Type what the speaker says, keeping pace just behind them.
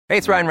Hey,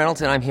 it's Ryan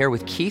Reynolds, and I'm here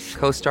with Keith,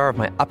 co-star of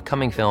my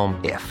upcoming film,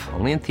 If,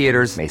 only in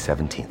theaters May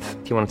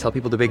 17th. Do you want to tell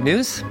people the big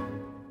news?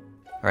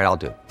 All right, I'll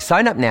do it.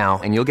 Sign up now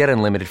and you'll get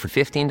unlimited for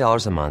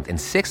 $15 a month and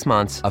 6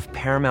 months of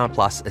Paramount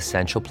Plus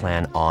Essential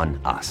Plan on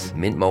us.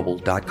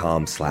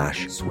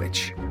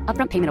 MintMobile.com/switch.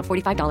 Upfront payment of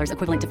 $45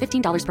 equivalent to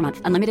 $15 per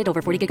month. Unlimited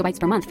over 40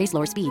 gigabytes per month. Face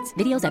lower speeds.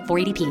 Videos at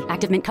 480p.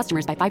 Active Mint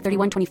customers by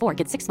 531.24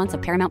 get 6 months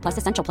of Paramount Plus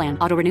Essential Plan.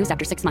 Auto renews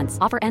after 6 months.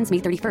 Offer ends May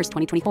 31st,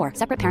 2024.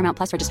 Separate Paramount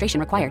Plus registration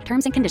required.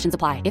 Terms and conditions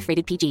apply if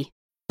rated PG.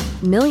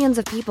 Millions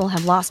of people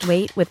have lost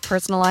weight with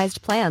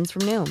personalized plans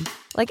from Noom.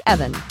 Like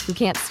Evan, who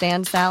can't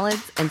stand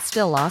salads and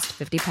still lost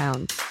 50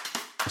 pounds.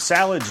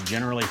 Salads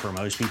generally for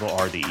most people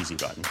are the easy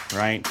button,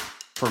 right?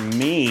 For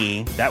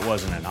me, that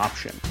wasn't an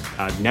option.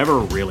 I never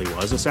really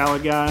was a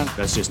salad guy.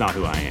 That's just not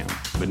who I am.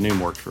 But Noom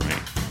worked for me.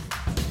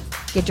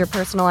 Get your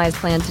personalized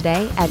plan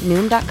today at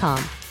Noom.com.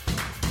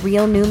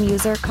 Real Noom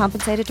user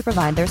compensated to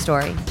provide their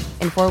story.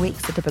 In 4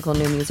 weeks, the typical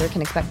Noom user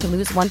can expect to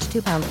lose 1 to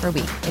 2 pounds per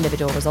week.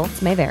 Individual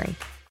results may vary.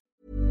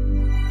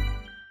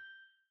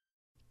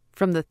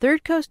 From the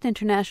Third Coast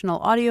International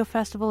Audio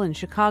Festival in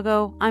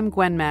Chicago, I'm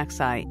Gwen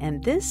Macsai,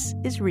 and this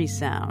is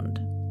Resound.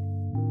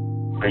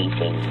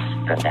 Greetings,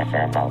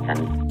 Professor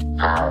Bolton.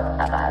 How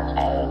about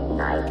a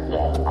nice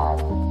game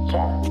of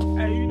chess?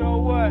 Hey, you know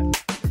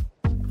what?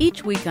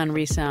 Each week on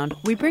Resound,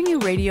 we bring you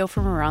radio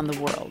from around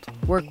the world,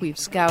 work we've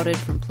scouted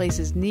from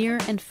places near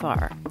and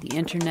far. The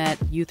internet,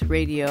 youth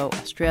radio,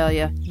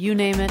 Australia, you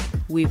name it,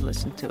 we've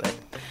listened to it.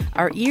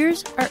 Our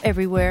ears are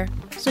everywhere,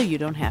 so you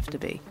don't have to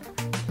be.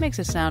 Makes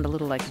us sound a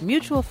little like a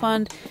mutual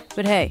fund,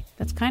 but hey,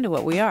 that's kind of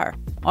what we are.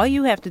 All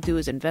you have to do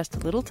is invest a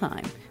little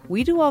time.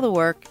 We do all the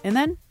work, and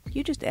then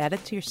you just add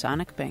it to your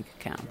Sonic bank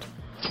account.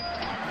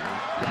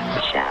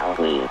 Shall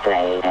we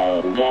play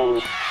a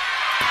game?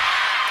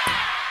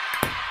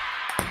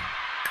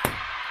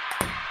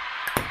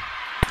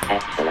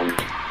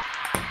 Excellent.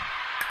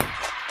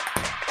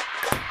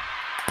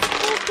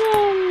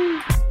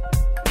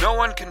 No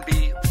one can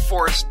be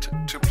forced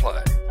to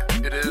play.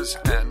 It is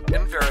an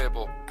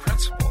invariable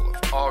principle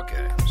of all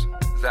games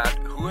that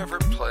whoever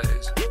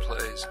plays,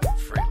 plays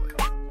freely.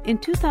 In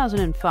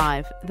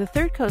 2005, the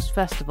Third Coast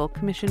Festival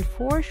commissioned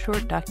 4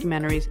 short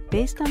documentaries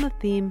based on the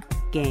theme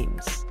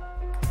Games.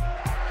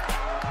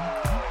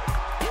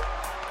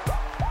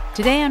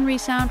 Today on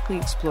Resound, we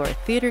explore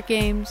theater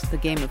games, the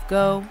game of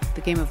Go,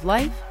 the game of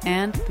life,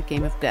 and the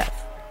game of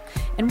death.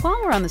 And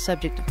while we're on the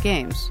subject of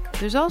games,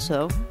 there's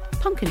also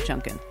pumpkin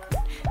chunkin'.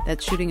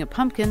 That's shooting a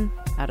pumpkin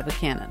out of a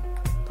cannon.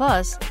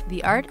 Plus,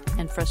 the art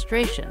and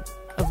frustration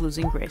of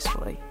losing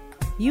gracefully.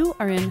 You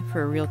are in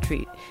for a real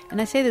treat, and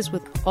I say this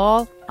with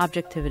all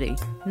objectivity,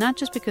 not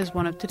just because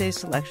one of today's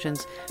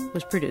selections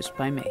was produced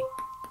by me.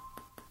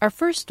 Our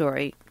first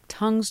story,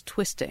 Tongues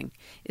Twisting,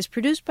 is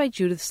produced by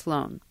Judith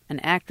Sloan, an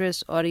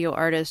actress, audio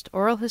artist,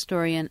 oral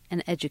historian,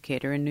 and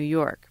educator in New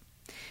York.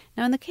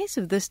 Now, in the case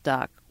of this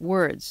doc,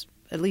 words,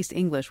 at least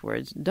English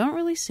words, don't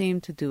really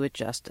seem to do it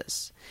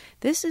justice.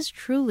 This is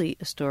truly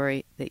a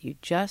story that you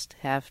just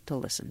have to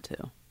listen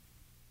to.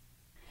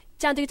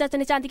 I direct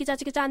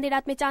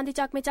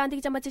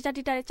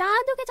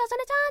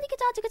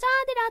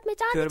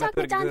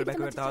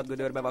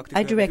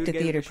a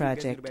theater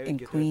project in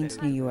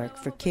Queens, New York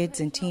for kids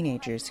and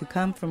teenagers who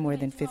come from more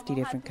than 50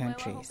 different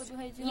countries.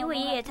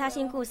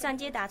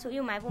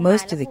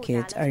 Most of the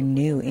kids are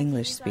new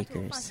English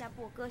speakers.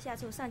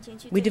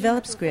 We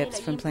develop scripts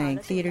from playing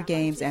theater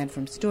games and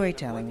from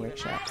storytelling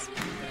workshops.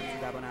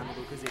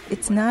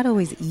 It's not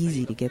always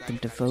easy to get them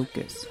to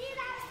focus.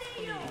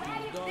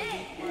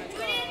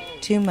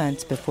 2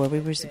 months before we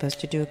were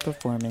supposed to do a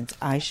performance,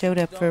 I showed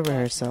up for a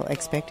rehearsal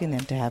expecting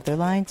them to have their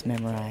lines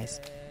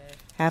memorized.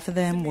 Half of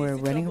them were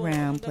running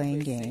around playing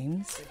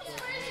games.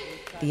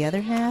 The other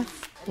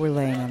half were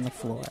laying on the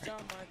floor.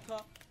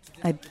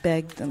 I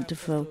begged them to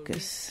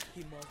focus.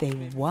 They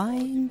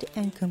whined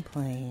and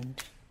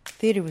complained.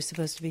 Theater was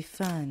supposed to be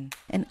fun,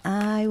 and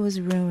I was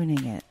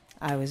ruining it.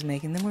 I was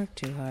making them work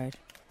too hard.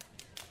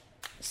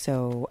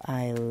 So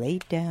I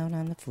laid down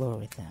on the floor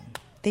with them.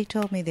 They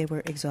told me they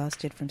were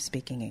exhausted from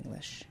speaking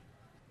English.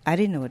 I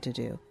didn't know what to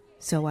do,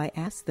 so I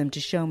asked them to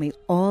show me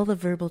all the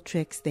verbal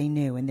tricks they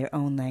knew in their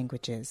own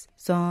languages.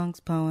 Songs,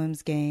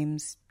 poems,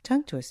 games,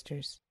 tongue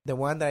twisters. The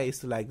one that I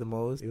used to like the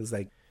most, it was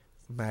like,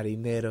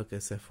 marinero que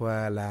se fue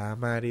a la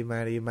mar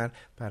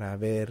para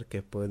ver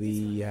que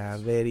podía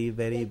ver y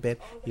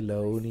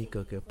lo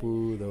único que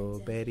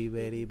pudo ver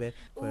ver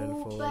fue el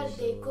fondo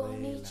de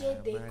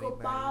la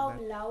mar.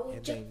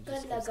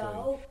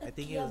 I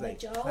think it was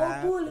like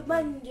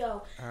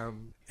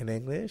in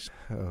English,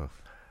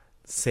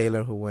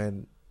 sailor who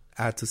went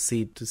out to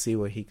sea to see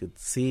what he could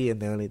see,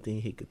 and the only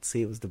thing he could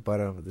see was the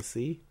bottom of the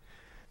sea.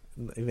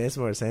 It makes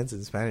more sense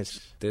in Spanish.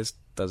 This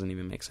doesn't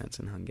even make sense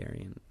in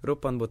Hungarian.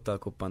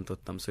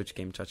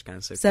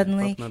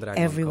 Suddenly,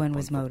 everyone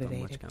was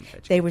motivated.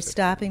 They were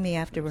stopping me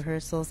after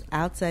rehearsals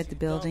outside the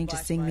building to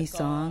sing me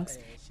songs,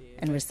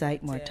 and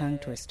recite more tongue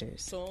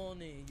twisters.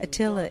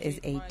 Attila is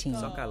 18.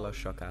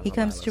 He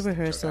comes to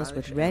rehearsals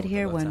with red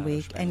hair one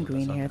week and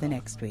green hair the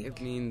next week.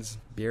 It means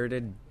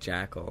bearded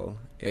jackal.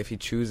 If he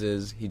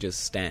chooses, he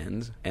just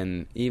stands.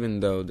 And even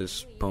though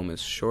this poem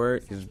is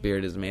short, his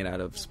beard is made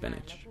out of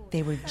spinach.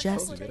 They were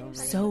just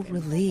so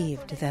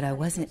relieved that I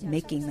wasn't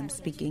making them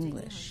speak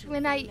English.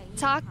 When I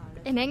talk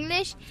in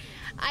English,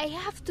 I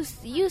have to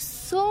use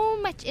so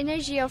much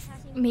energy of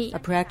me. A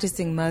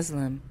practicing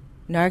Muslim,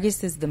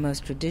 Nargis is the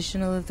most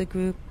traditional of the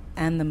group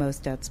and the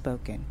most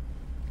outspoken.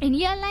 In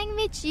your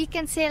language, you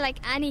can say like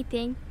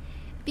anything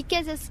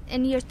because it's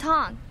in your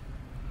tongue.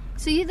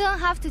 So you don't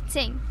have to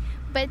think.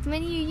 But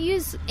when you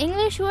use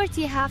English words,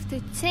 you have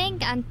to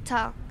think and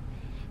talk.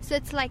 So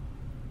it's like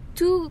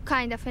two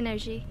kind of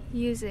energy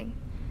using.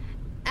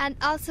 And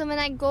also when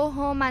I go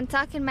home and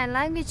talk in my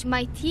language,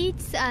 my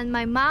teeth and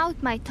my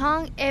mouth, my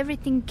tongue,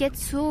 everything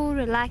gets so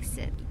relaxed.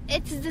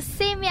 It's the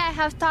same way I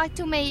have talked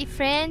to my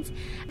friends.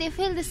 They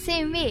feel the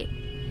same way.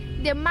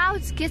 Their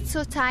mouths get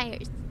so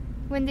tired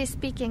when they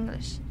speak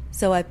English.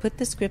 So I put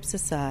the scripts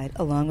aside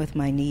along with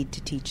my need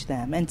to teach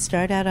them and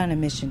start out on a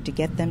mission to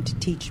get them to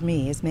teach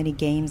me as many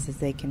games as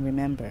they can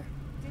remember.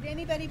 Did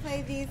anybody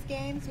play these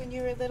games when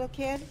you were a little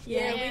kid?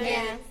 Yeah, we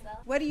did.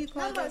 What do you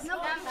call those?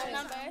 Numbers.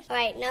 All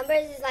right,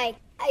 numbers is like,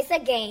 it's a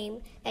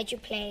game that you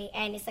play,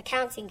 and it's a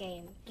counting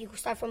game. You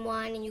start from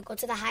 1, and you go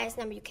to the highest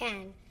number you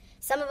can.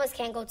 Some of us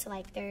can't go to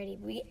like 30.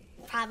 We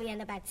probably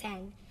end up at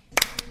 10.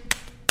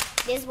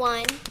 There's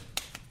 1,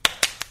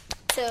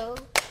 2,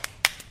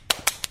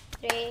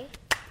 3,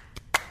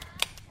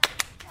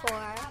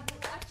 4.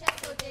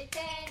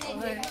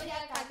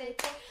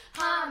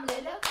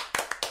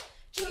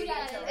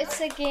 It's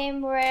a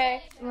game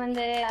where when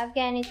the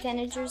Afghani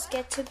teenagers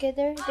get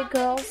together, the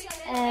girls,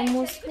 and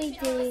mostly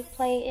they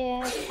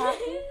play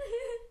hockey.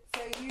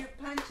 So you're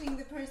punching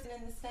the person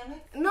in the stomach?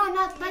 No,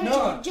 not punching.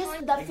 No. Just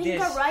the like finger,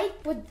 this. Right?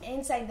 Put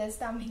inside the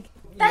stomach.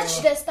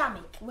 Touch the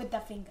stomach with the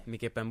finger.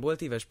 Miképpen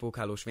volt éves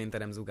pókhálós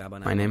vényterem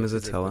Zugában. My name is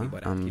Attila.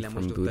 I'm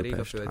from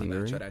Budapest,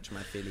 Hungary.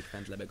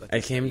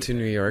 I came to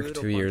New York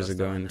 2 years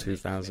ago in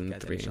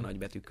 2003.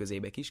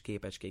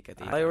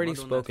 I already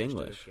spoke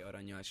English.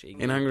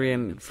 In Hungary,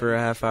 and for a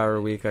half-hour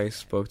a week, I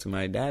spoke to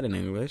my dad in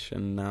English,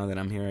 and now that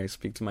I'm here, I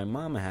speak to my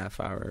mom a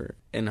half-hour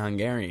in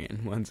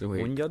Hungarian once a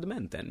week.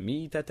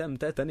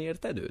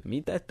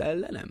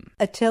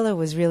 Attila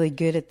was really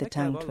good at the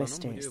tongue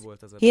twisters.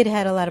 He had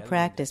had a lot of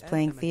practice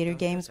playing theater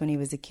games when he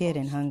was a kid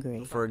in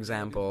Hungary. For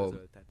example,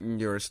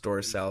 you're a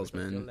store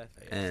salesman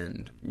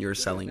and you're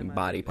selling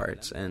body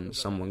parts, and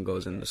someone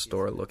goes in the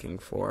store looking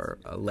for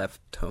a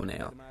left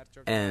toenail,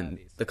 and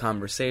the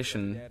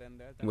conversation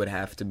would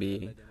have to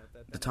be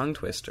the tongue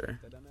twister.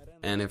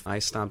 And if I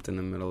stopped in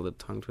the middle of the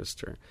tongue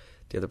twister,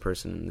 the other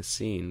person in the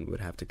scene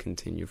would have to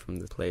continue from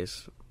the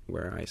place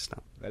where I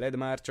stopped.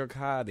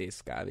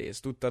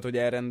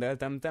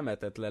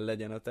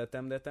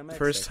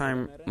 First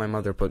time my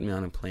mother put me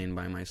on a plane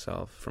by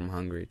myself from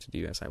Hungary to the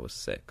US, I was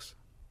 6.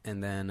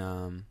 And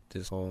then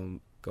this whole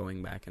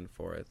going back and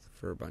forth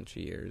for a bunch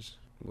of years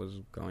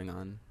was going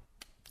on.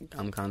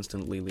 I'm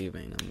constantly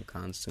leaving. I'm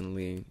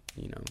constantly,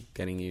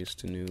 getting used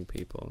to new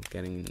people,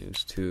 getting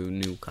used to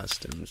new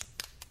customs.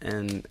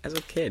 And as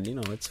a kid,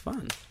 it's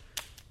fun.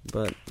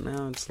 But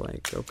now it's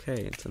like,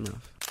 okay, it's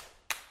enough.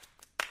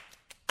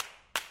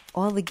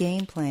 All the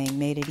game playing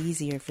made it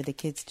easier for the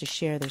kids to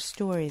share their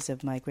stories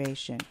of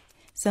migration.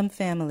 Some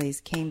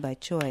families came by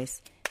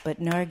choice,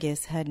 but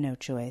Nargis had no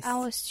choice. I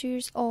was 2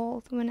 years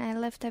old when I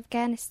left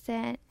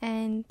Afghanistan,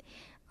 and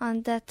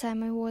on that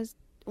time I was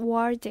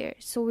war there,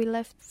 so we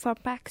left for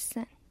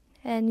Pakistan,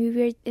 and we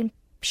were in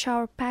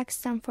Peshawar,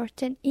 Pakistan for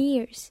 10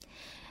 years.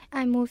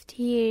 I moved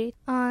here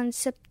on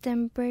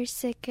September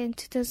 2nd,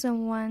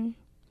 2001,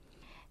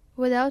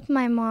 without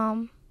my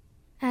mom.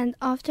 And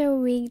after a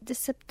week, the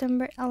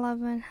September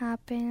 11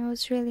 happened. It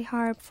was really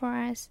hard for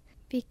us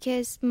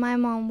because my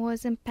mom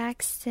was in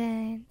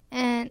Pakistan.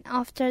 And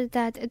after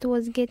that, it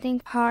was getting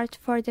hard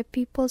for the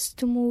peoples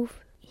to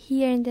move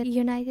here in the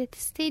United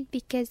States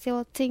because they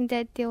will think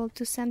that they will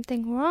do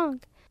something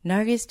wrong.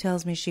 Nargis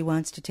tells me she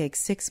wants to take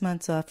 6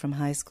 months off from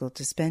high school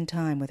to spend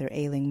time with her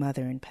ailing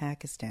mother in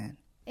Pakistan.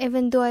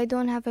 Even though I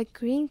don't have a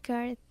green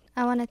card,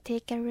 I want to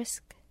take a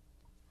risk.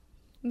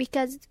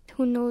 Because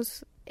who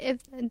knows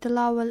if the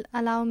law will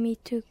allow me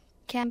to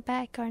come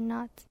back or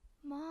not.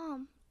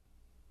 Mom,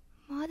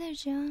 Mother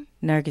John.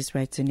 Nargis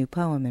writes a new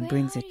poem and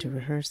brings it to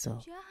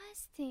rehearsal.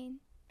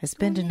 I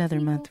spend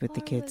another month with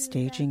the kids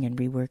staging and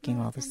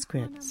reworking all the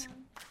scripts.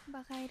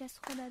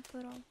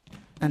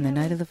 On the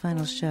night of the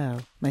final show,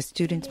 my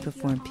students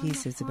perform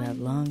pieces about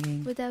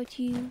longing, without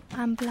you,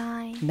 I'm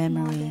blind,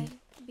 memory,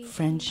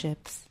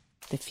 friendships,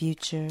 the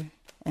future,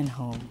 and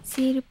home.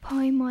 Sometimes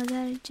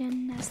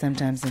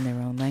in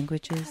their own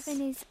languages,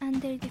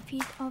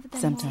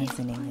 sometimes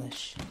in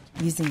English,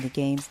 using the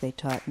games they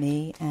taught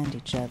me and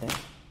each other.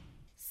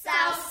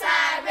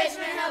 Southside,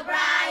 Richmond Hill,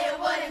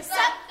 Briarwood, and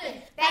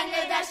Sutton,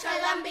 Bangladesh,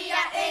 Colombia,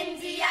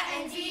 India,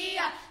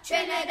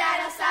 Trinidad,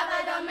 El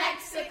Salvador,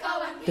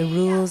 Mexico, and the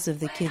rules of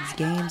the kids'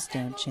 games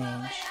don't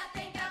change.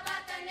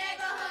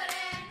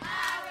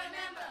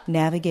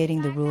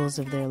 Navigating the rules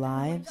of their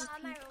lives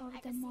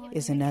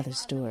is another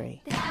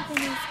story.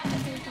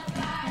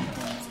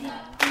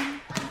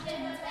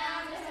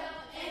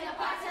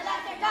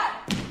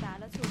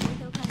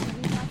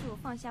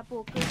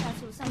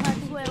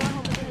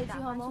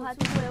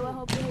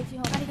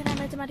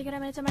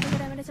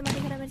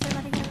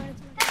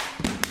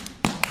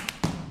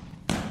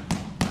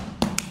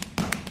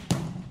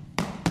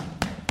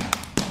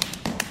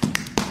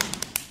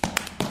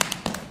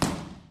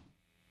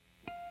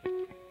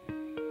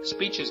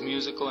 Speech is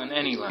musical in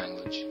any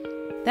language.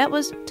 That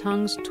was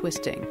Tongues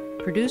Twisting,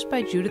 produced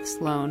by Judith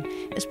Sloan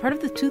as part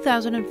of the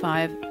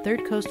 2005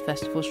 Third Coast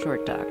Festival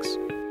Short Docs.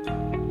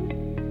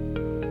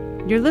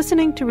 You're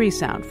listening to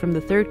Resound from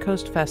the Third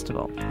Coast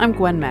Festival. I'm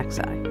Gwen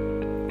Macsai.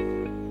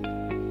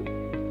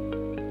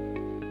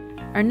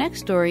 Our next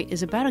story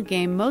is about a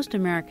game most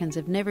Americans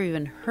have never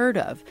even heard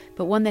of,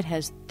 but one that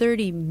has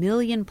 30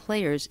 million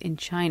players in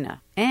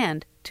China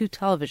and 2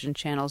 television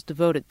channels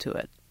devoted to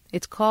it.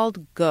 It's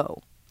called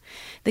Go.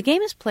 The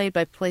game is played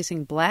by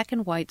placing black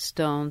and white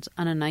stones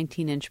on a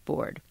 19-inch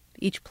board.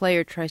 Each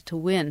player tries to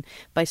win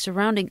by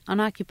surrounding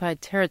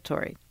unoccupied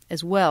territory,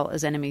 as well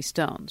as enemy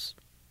stones.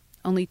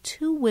 Only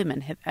 2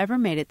 women have ever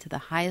made it to the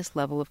highest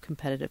level of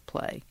competitive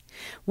play,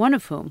 one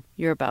of whom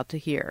you're about to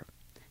hear.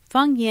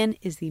 Feng Yin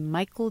is the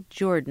Michael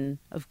Jordan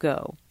of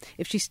Go.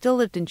 If she still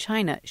lived in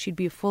China, she'd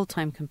be a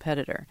full-time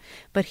competitor.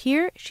 But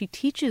here, she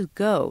teaches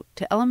Go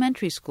to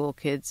elementary school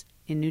kids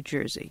in New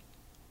Jersey.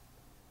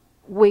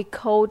 We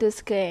call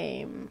this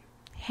game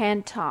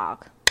hand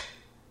talk.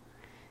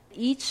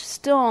 Each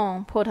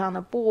stone put on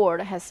the board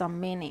has some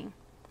meaning,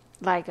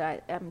 like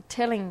I'm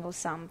telling you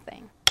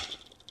something.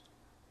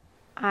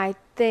 I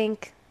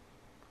think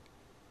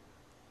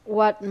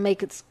what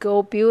makes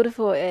Go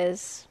beautiful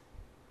is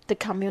the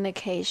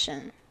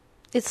communication.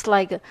 It's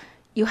like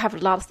you have a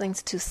lot of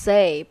things to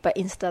say, but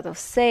instead of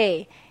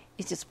say,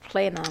 you just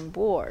play it on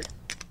board.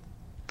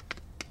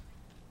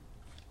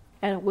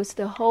 And with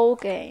the whole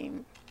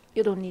game,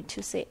 you don't need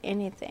to say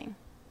anything,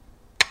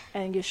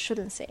 and you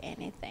shouldn't say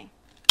anything.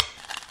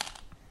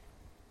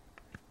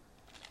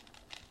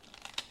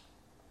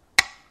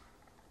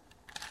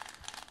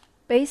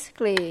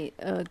 Basically,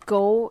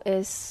 Go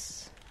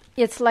it's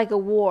like a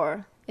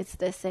war. It's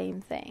the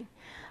same thing.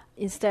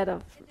 Instead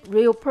of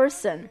real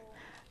person,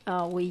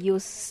 we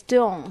use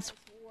stones.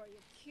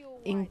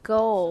 In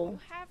Go,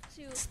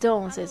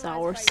 stones is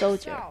our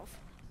soldier.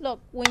 Look,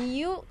 when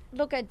you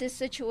look at this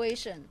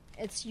situation,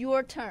 it's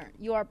your turn.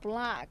 You are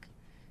black.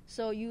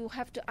 So you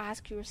have to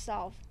ask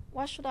yourself,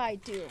 what should I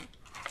do?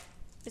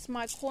 Is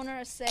my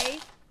corner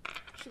safe?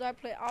 Should I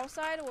play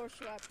outside or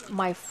should I play?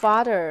 My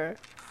father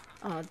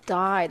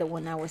died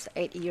when I was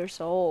 8 years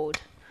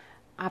old.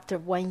 After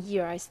 1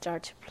 year, I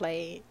started to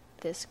play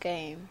this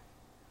game.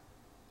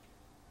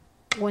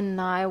 When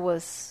I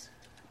was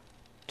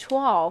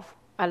 12,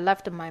 I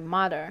left my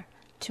mother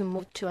to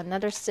move to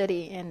another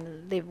city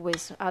and live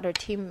with other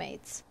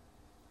teammates.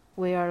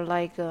 We are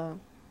like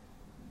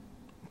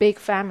big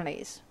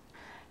families.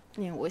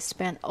 We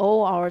spend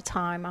all our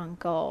time on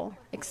Go,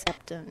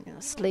 except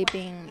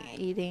sleeping,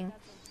 eating.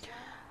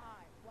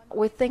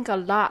 We think a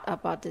lot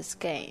about this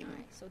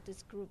game. So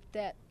this group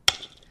dead.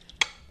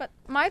 But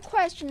my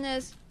question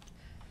is,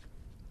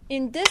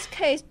 in this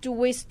case, do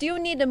we still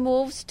need the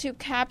moves to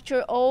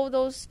capture all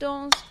those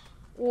stones,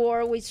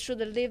 or we should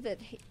leave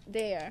it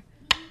there?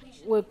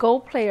 We're Go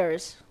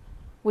players.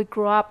 We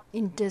grew up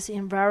in this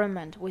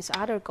environment with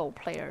other Go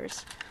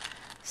players.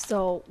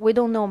 So we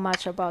don't know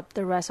much about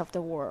the rest of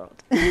the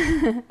world.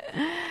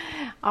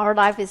 Our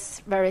life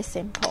is very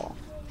simple.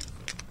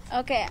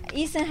 Okay,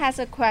 Ethan has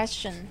a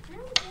question.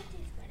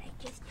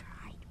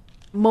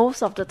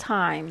 Most of the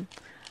time,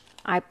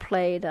 I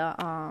played,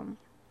 I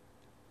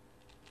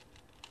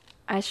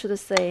should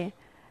say,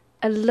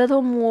 a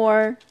little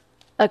more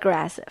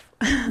aggressive.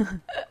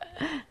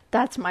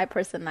 That's my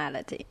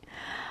personality.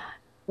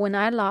 When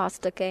I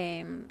lost the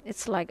game,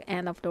 it's like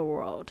end of the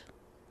world.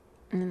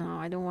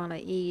 I don't want to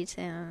eat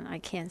and I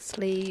can't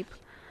sleep.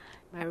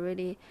 I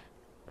really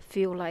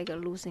feel like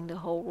losing the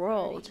whole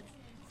world.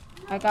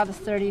 I got a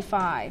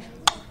 35.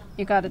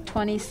 You got a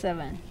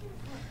 27.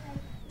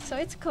 So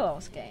it's a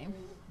close game.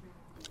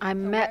 I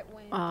met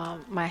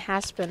my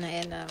husband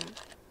in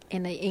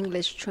an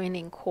English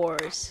training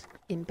course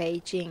in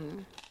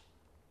Beijing.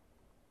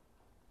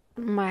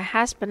 My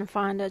husband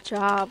found a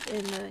job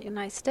in the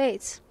United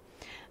States,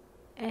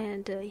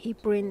 and he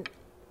bring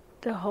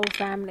the whole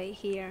family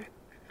here.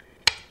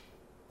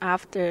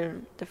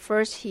 After the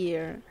first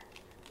year,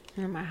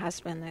 my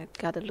husband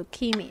got a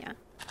leukemia.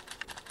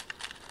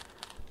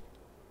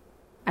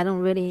 I don't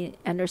really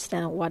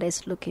understand what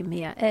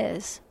leukemia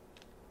is.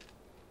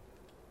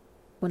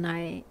 When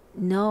I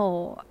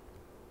know,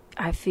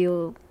 I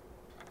feel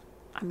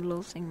I'm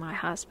losing my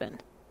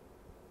husband.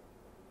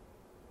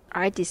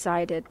 I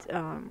decided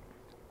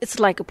it's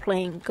like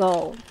playing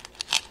Go.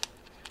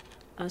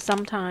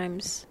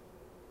 Sometimes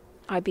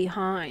I'm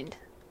behind.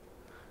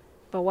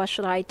 But what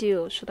should I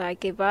do? Should I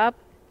give up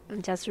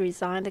and just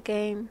resign the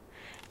game?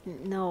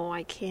 No,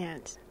 I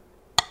can't.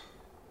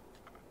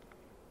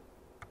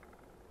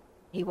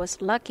 He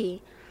was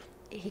lucky.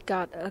 He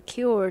got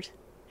cured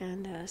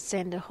and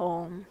sent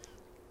home.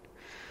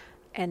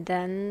 And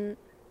then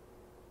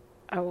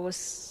I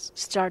was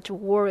start to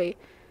worry,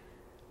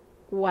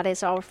 what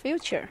is our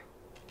future?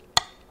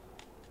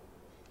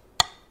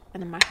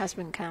 And my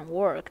husband can't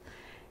work.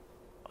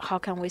 How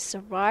can we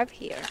survive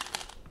here?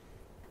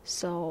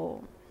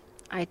 So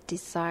I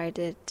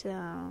decided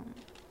to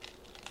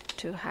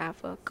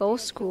have a go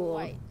school.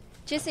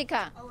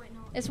 Jessica,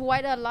 is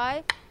White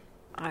alive?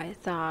 I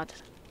thought,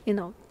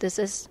 this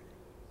is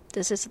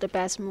the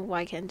best move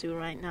I can do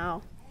right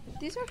now.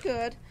 These are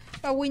good,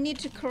 but we need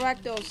to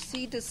correct those.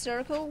 See the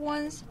circle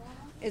ones?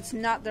 It's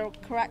not the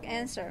correct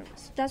answer.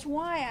 That's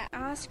why I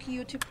asked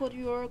you to put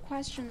your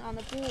question on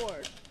the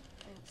board.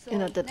 So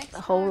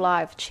the whole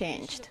life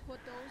changed.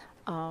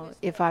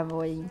 If I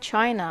were in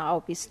China,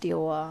 I'll be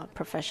still a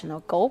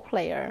professional Go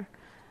player.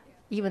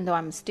 Even though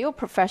I'm still a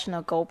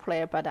professional Go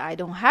player, but I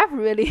don't have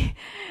really,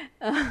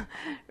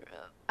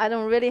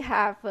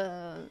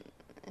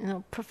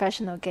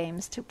 professional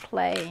games to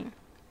play.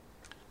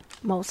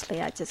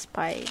 Mostly, I just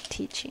by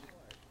teaching.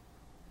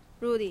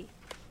 Rudy,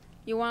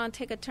 you want to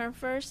take a turn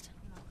first?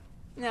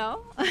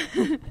 No.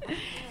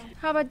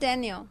 How about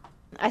Daniel?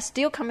 I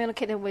still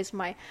communicate with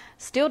my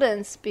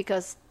students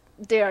because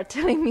they are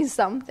telling me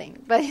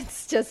something, but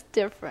it's just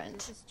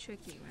different. It's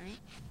tricky, right?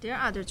 There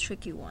are other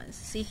tricky ones.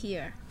 See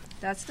here.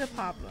 That's the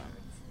problem.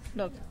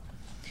 Look.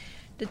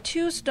 The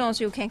 2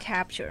 stones you can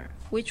capture.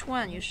 Which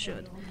one you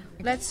should?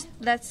 Let's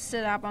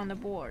set up on the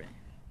board.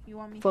 You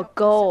want me for help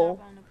Go,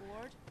 set up on the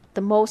board?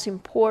 The most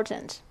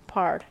important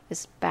part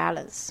is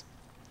balance.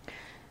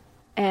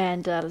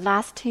 And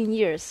last 10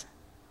 years,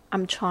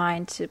 I'm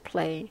trying to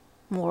play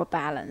more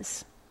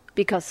balance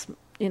because,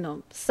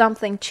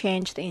 something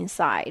changed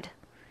inside.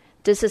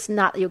 This is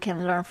not you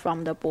can learn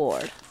from the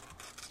board.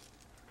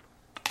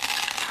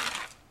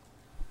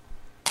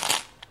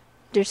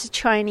 There's a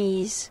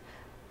Chinese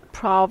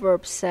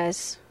proverb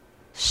says,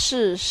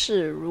 世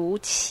事如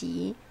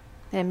棋.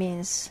 That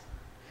means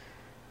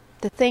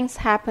the things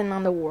happen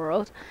on the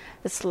world,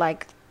 it's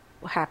like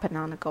what happened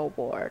on the Go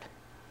board.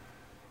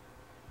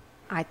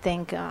 I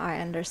think I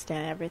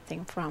understand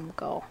everything from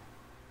Go.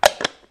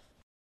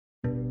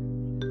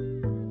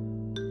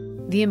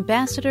 The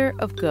Ambassador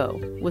of Go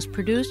was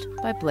produced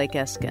by Blake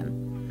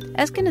Eskin.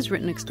 Eskin has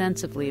written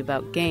extensively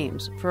about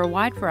games for a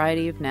wide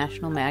variety of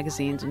national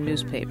magazines and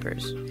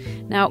newspapers.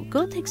 Now,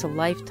 Go takes a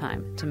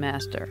lifetime to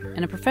master,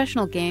 and a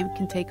professional game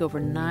can take over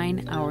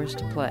 9 hours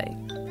to play.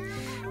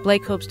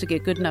 Blake hopes to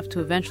get good enough to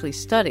eventually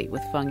study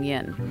with Feng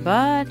Yin,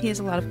 but he has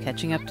a lot of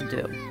catching up to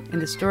do. In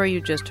the story you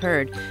just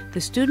heard,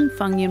 the student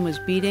Feng Yin was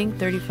beating,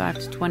 35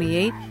 to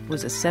 28,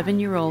 was a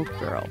 7-year-old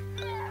girl.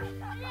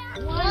 1,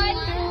 2,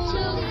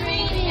 3,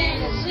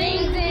 and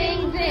zing,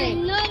 zing,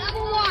 zing.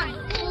 Number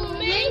 1, fool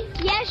me?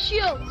 Yes,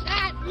 you.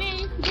 That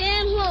me.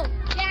 Then who?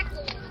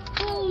 Exactly.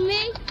 Fool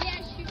me?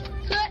 Yes, you.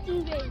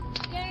 Couldn't be.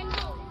 Then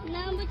who?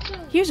 Number 2.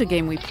 Here's a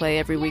game we play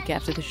every week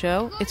after the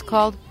show. It's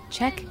called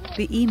Check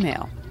the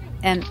Email.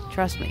 And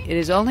trust me, it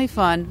is only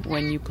fun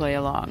when you play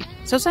along.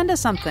 So send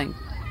us something.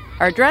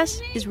 Our address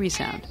is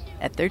resound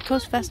at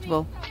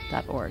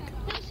thirdcoastfestival.org.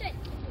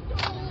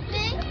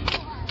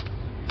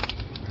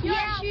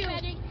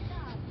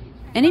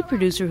 Any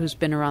producer who's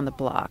been around the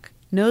block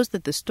knows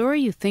that the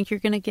story you think you're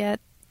going to get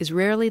is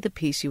rarely the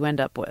piece you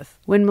end up with.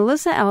 When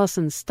Melissa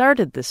Allison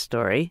started this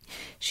story,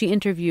 she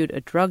interviewed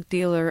a drug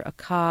dealer, a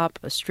cop,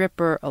 a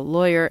stripper, a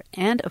lawyer,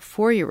 and a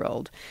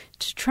 4-year-old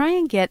to try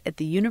and get at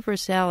the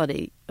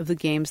universality of the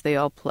games they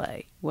all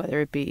play, whether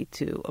it be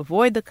to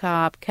avoid the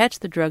cop, catch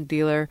the drug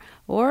dealer,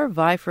 or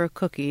vie for a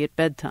cookie at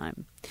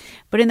bedtime.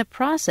 But in the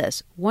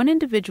process, one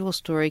individual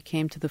story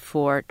came to the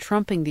fore,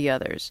 trumping the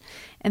others,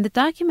 and the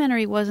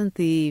documentary wasn't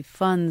the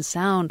fun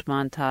sound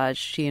montage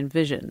she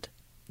envisioned.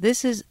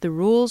 This is The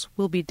Rules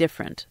Will Be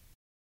Different.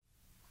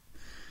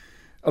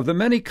 Of the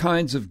many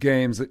kinds of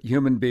games that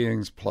human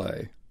beings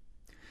play,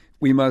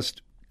 we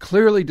must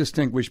clearly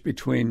distinguish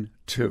between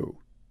 2.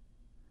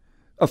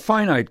 A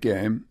finite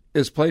game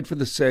is played for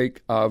the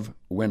sake of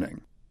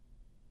winning.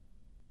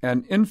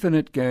 An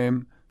infinite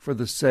game for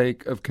the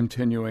sake of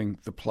continuing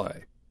the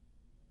play.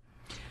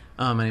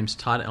 My name's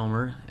Todd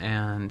Elmer,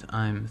 and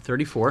I'm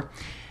 34.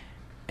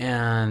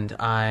 And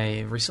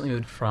I recently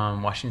moved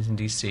from Washington,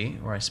 D.C.,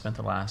 where I spent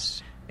the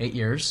last 8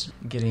 years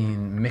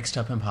getting mixed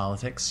up in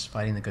politics,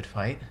 fighting the good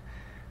fight.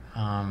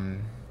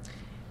 My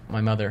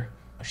mother,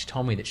 she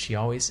told me that she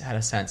always had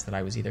a sense that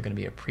I was either going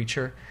to be a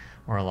preacher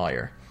or a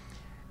lawyer.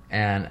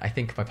 And I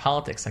think by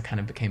politics, I kind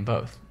of became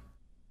both.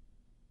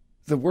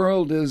 The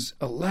world is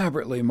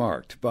elaborately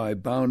marked by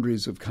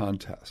boundaries of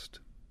contest,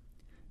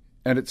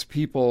 and its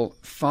people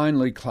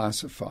finely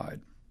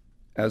classified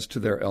as to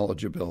their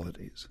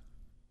eligibilities.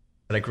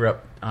 I grew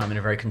up in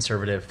a very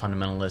conservative,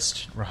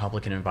 fundamentalist,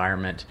 Republican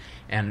environment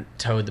and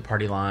towed the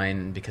party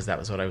line because that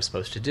was what I was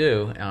supposed to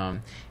do,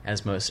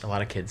 as a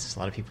lot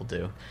of people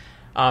do.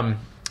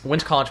 Went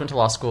to college, went to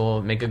law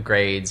school, made good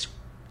grades,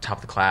 top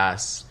of the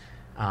class,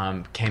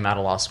 came out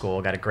of law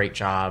school, got a great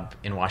job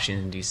in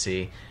Washington,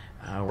 D.C.,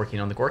 working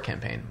on the Gore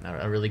campaign,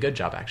 a really good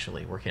job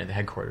actually, working at the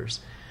headquarters.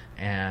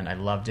 And I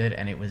loved it,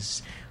 and it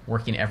was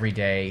working every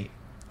day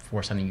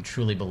for something you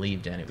truly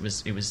believed in. It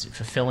was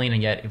fulfilling,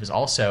 and yet it was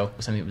also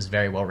something that was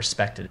very well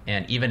respected.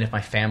 And even if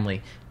my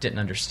family didn't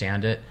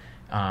understand it,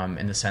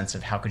 in the sense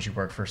of how could you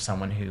work for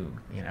someone who,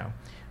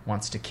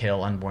 wants to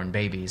kill unborn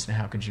babies, and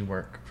how could you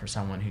work for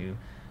someone who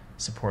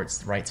supports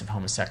the rights of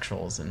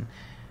homosexuals, and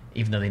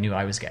even though they knew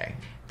I was gay,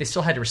 they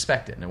still had to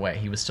respect it in a way.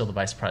 He was still the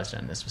vice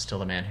president. This was still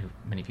the man who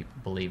many people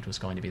believed was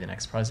going to be the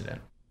next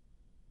president.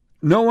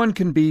 No one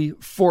can be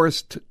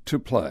forced to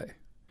play.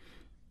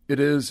 It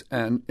is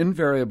an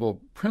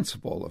invariable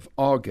principle of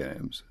all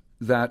games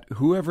that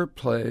whoever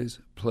plays,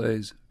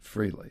 plays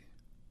freely.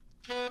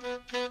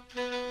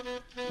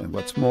 And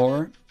what's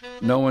more,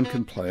 no one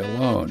can play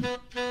alone.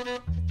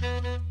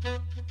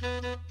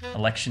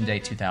 Election Day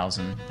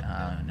 2000,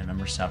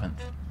 November 7th,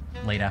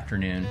 late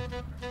afternoon,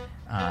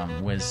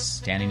 was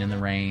standing in the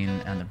rain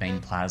on the Bain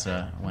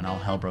Plaza when all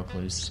hell broke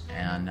loose,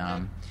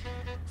 and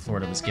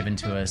Florida was given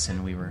to us,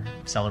 and we were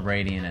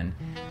celebrating, and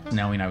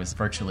knowing I was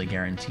virtually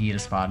guaranteed a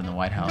spot in the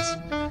White House,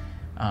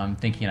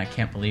 thinking, I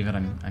can't believe it,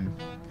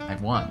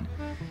 I've won.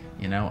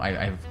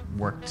 I've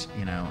worked,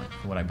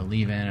 for what I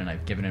believe in, and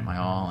I've given it my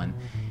all, and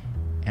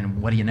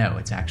what do you know?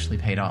 It's actually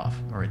paid off,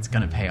 or it's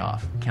going to pay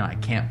off. I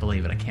can't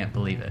believe it. I can't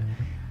believe it.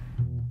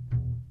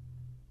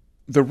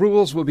 The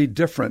rules will be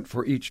different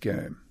for each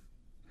game.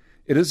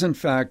 It is, in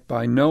fact,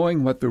 by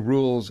knowing what the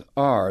rules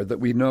are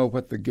that we know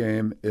what the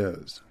game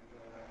is.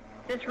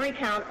 This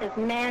recount is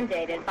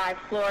mandated by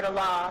Florida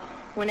law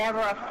whenever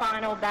a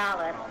final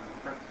ballot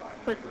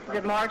puts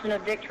the margin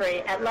of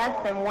victory at less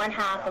than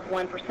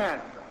 1/2%.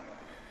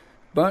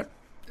 But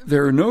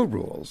there are no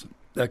rules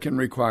that can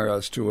require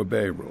us to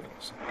obey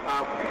rules.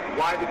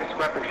 Why the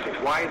discrepancy?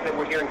 Why is it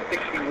we're hearing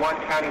 61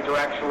 counties are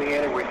actually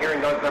in, and we're hearing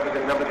those numbers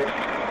and numbers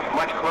that's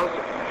much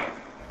closer?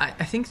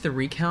 I think the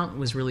recount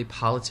was really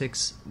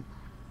politics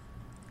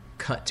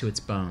cut to its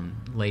bone,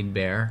 laid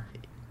bare.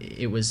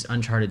 It was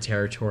uncharted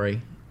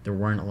territory. There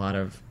weren't a lot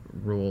of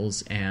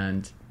rules,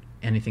 and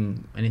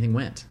anything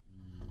went.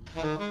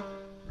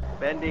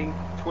 Bending,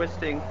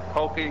 twisting,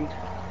 poking,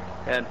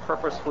 and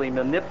purposefully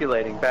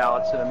manipulating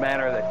ballots in a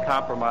manner that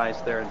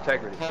compromised their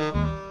integrity.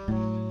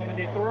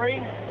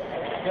 73,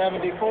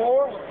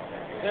 74,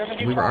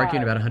 75. We were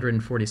arguing about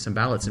 140 some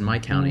ballots in my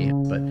county,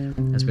 but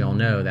as we all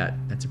know,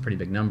 that's a pretty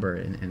big number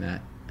in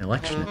that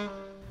election.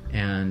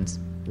 And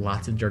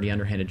lots of dirty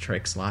underhanded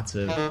tricks, lots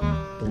of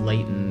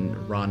blatant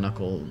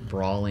raw-knuckle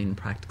brawling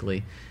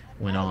practically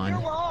went on.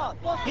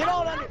 You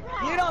don't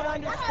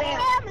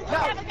understand.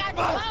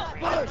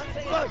 No.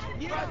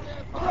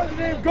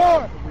 President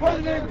Gore!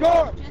 President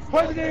Gore!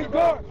 President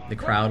Gore! The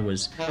crowd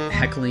was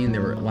heckling.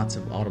 There were lots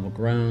of audible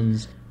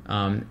groans.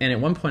 And at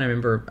one point I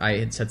remember I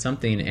had said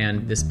something,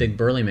 and this big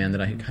burly man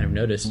that I had kind of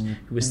noticed,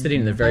 who was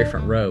sitting in the very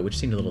front row, which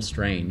seemed a little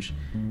strange,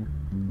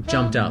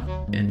 jumped up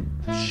and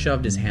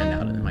shoved his hand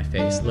out in my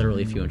face,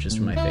 literally a few inches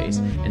from my face,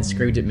 and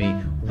screamed at me,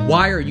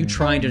 "Why are you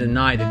trying to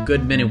deny the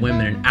good men and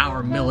women in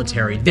our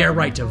military their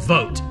right to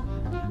vote?"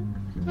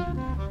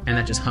 And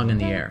that just hung in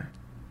the air.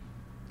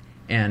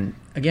 And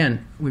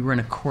again, we were in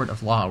a court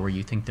of law where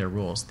you think there are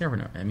rules. There were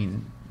no,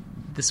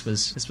 this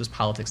was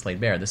politics laid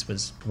bare. This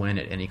was win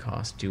at any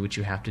cost. Do what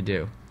you have to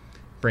do.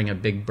 Bring a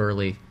big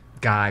burly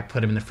guy,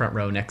 put him in the front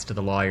row next to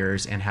the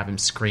lawyers, and have him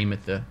scream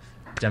at the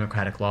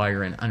Democratic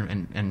lawyer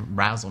and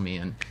razzle me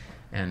and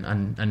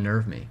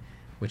unnerve me,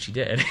 which he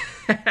did.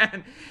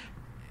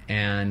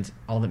 And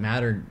all that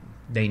mattered,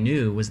 they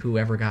knew, was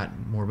whoever got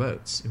more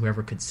votes,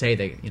 whoever could say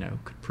they,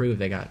 could prove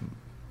they got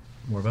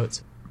more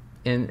votes.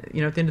 And, at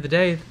the end of the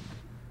day,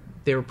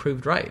 they were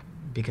proved right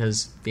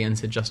because the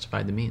ends had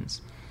justified the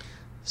means.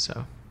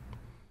 So,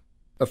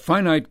 a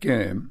finite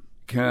game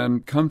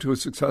can come to a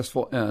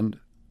successful end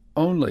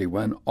only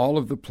when all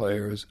of the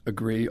players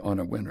agree on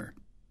a winner.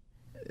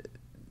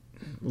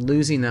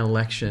 Losing that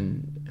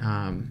election,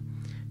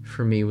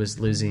 for me, was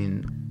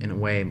losing, in a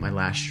way, my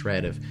last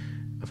shred of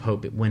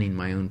hope at winning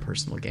my own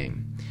personal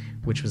game,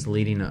 which was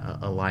leading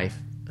a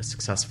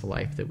successful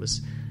life that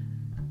was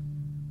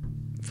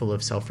full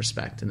of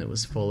self-respect and that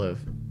was full of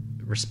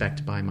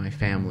respect by my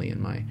family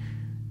and my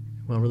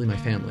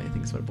family, I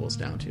think is what it boils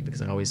down to,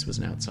 because I always was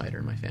an outsider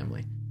in my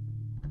family.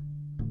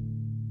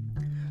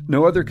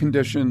 No other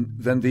condition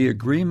than the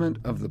agreement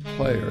of the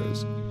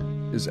players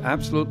is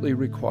absolutely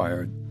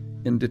required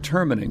in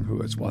determining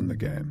who has won the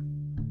game.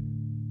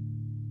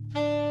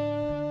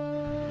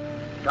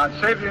 God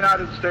save the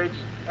United States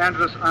and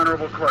this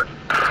honorable court.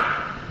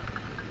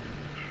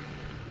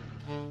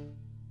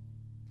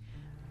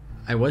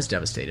 I was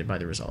devastated by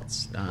the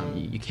results.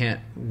 You can't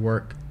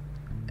work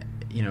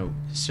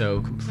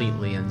so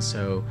completely and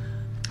so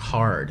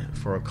hard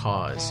for a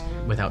cause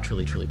without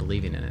truly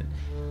believing in it.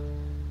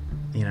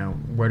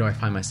 Where do I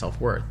find my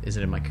self-worth? Is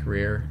it in my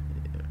career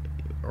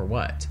or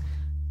what?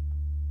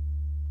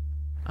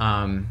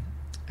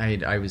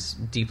 I was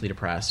deeply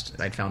depressed.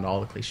 I'd found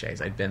all the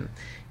cliches. I'd been,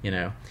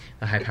 the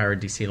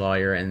high-powered DC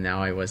lawyer, and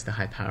now I was the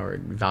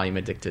high-powered,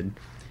 volume-addicted,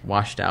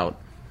 washed-out,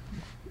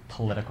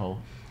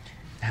 political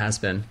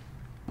has-been.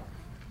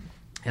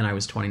 and I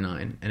was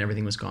 29, and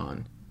everything was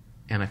gone,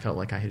 and I felt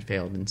like I had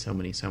failed in so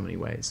many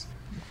ways.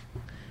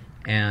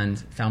 And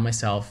found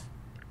myself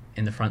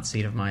in the front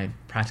seat of my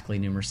practically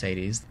new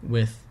Mercedes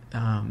with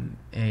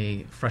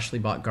a freshly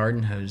bought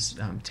garden hose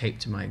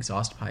taped to my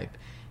exhaust pipe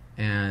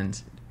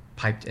and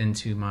piped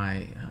into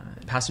my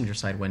passenger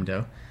side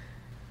window,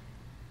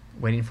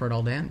 waiting for it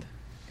all to end.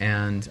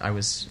 And I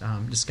was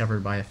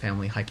discovered by a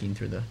family hiking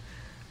through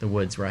the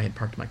woods where I had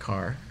parked my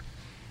car.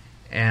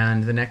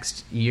 And the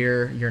next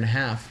year and a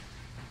half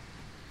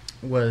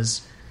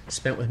was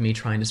spent with me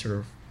trying to sort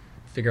of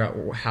figure out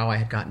how I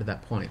had gotten to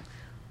that point.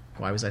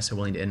 Why was I so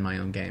willing to end my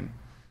own game?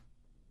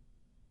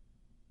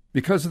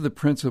 Because of the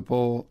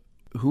principle,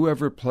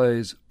 whoever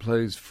plays,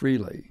 plays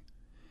freely,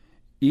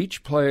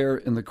 each player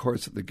in the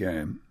course of the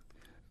game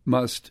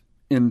must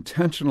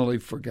intentionally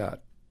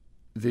forget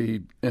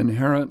the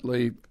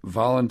inherently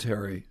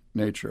voluntary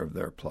nature of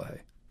their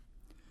play.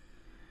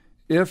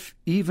 If,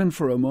 even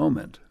for a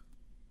moment,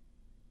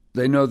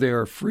 they know they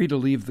are free to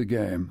leave the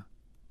game,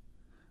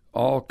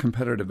 all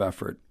competitive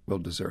effort will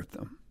desert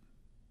them.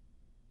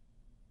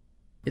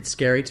 It's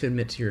scary to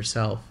admit to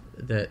yourself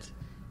that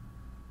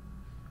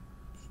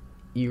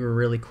you were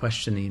really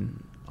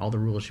questioning all the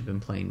rules you've been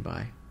playing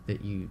by,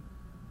 that you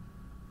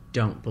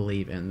don't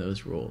believe in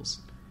those rules.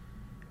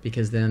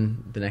 Because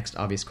then the next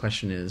obvious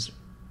question is,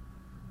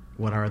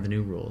 what are the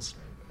new rules?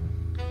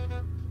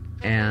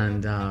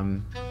 And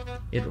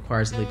it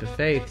requires a leap of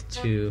faith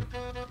to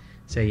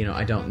say,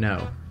 I don't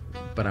know,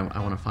 but I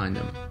want to find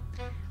them.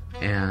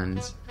 And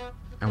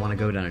I want to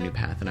go down a new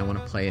path, and I want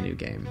to play a new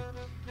game.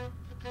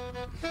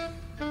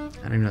 I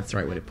don't even know if that's the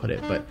right way to put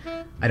it, but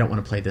I don't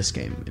want to play this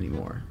game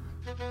anymore.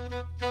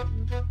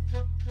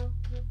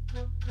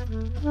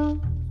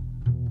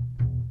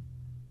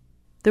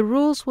 The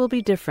Rules Will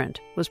Be Different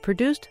was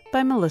produced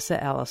by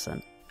Melissa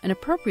Allison. And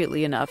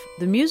appropriately enough,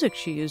 the music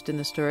she used in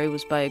the story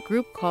was by a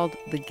group called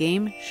the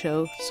Game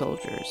Show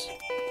Soldiers.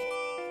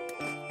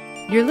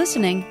 You're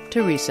listening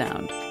to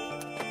Resound.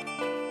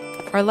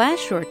 Our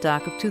last short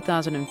doc of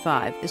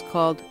 2005 is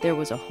called There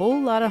Was a Whole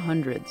Lot of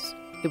Hundreds.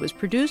 It was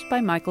produced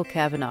by Michael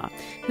Kavanagh,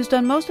 who's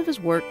done most of his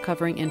work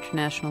covering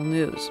international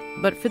news.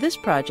 But for this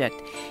project,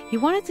 he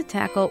wanted to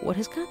tackle what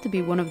has got to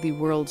be one of the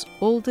world's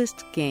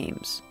oldest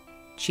games,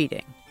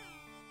 cheating.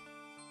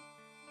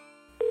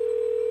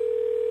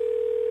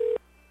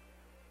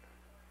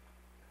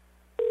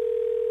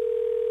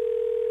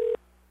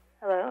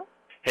 Hello?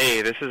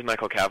 Hey, this is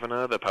Michael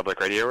Kavanagh, the public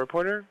radio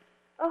reporter.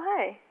 Oh,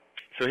 hi.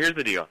 So here's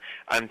the deal.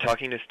 I'm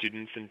talking to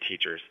students and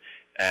teachers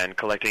and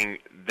collecting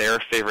their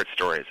favorite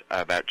stories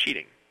about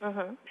cheating.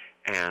 Mm-hmm.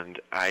 And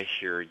I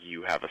hear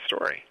you have a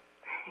story.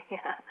 Yeah,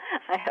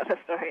 I have a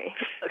story.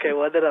 Okay,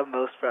 one that I'm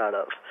most proud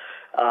of.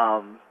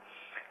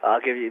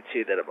 I'll give you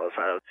two that I'm most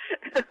proud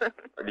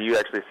of. Do you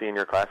actually see in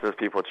your classes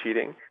people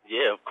cheating?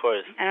 Yeah, of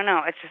course. I don't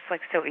know, it's just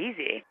like so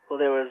easy. Well,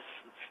 there was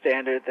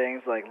standard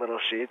things like little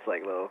sheets,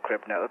 like little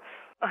crib notes.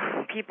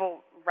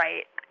 People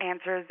write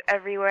answers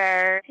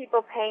everywhere.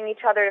 People paying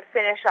each other to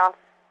finish off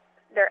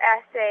their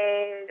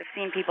essays. I've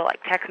seen people like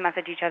text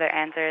message each other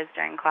answers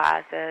during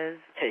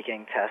classes.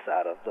 Taking tests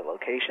out of the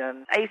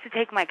location. I used to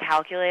take my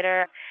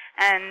calculator,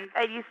 and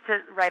I used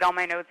to write all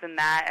my notes in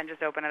that and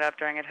just open it up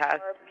during a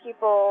test. Or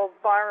people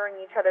borrowing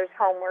each other's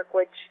homework,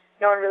 which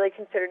no one really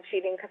considered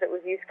cheating because it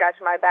was you scratch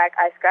my back,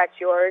 I scratch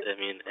yours. I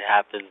mean, it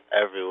happens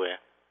everywhere.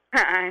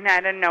 I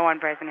didn't know one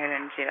person who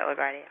didn't cheat at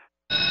LaGuardia.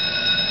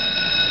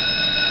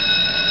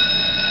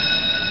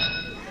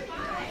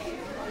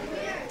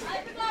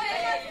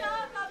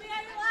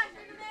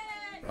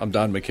 I'm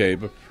Don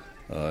McCabe,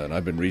 and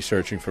I've been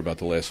researching for about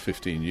the last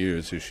 15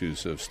 years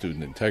issues of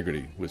student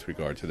integrity with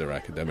regard to their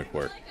academic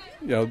work.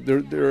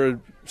 There are a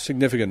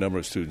significant number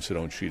of students who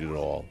don't cheat at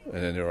all,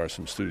 and then there are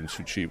some students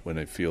who cheat when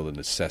they feel the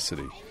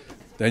necessity.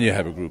 Then you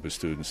have a group of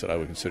students that I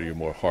would consider your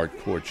more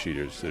hardcore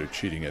cheaters that are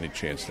cheating any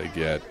chance they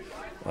get.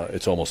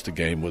 It's almost a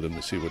game with them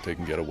to see what they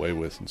can get away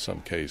with in some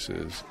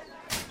cases.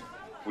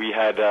 We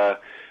had a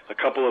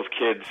couple of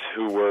kids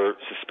who were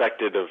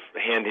suspected of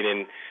handing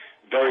in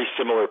very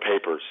similar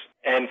papers.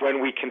 And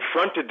when we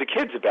confronted the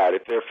kids about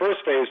it, their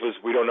first phase was,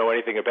 we don't know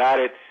anything about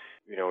it.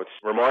 It's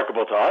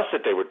remarkable to us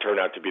that they would turn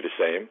out to be the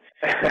same.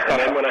 And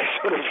then when I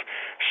sort of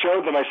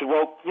showed them, I said,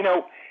 well,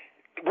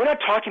 we're not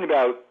talking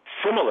about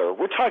similar.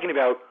 We're talking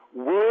about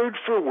word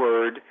for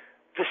word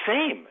the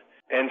same.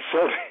 And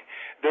so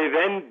they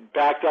then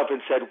backed up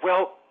and said,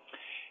 well,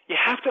 you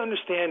have to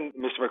understand,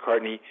 Mr.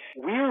 McCartney,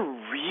 we're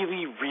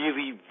really,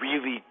 really,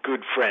 really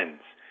good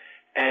friends.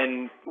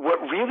 And what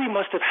really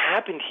must have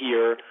happened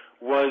here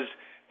was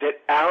that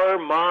our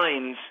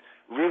minds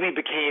really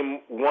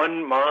became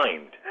one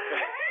mind.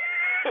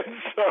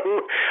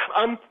 So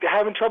I'm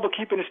having trouble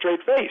keeping a straight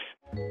face.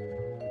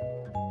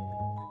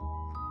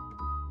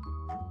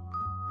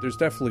 There's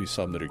definitely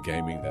some that are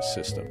gaming this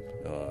system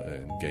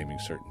and gaming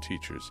certain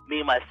teachers.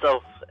 Me,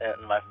 myself,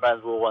 and my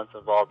friends were once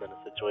involved in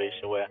a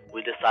situation where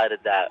we decided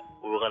that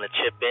we were going to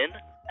chip in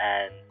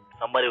and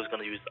somebody was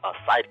going to use a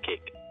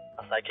Sidekick.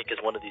 A Sidekick is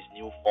one of these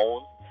new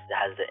phones that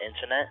has the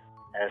internet.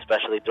 And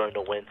especially during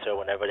the winter,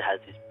 when everybody has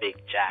these big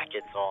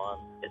jackets on,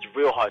 it's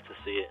real hard to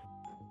see it.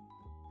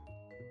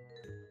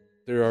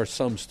 There are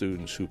some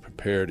students who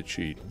prepare to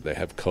cheat. They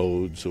have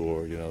codes,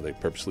 or they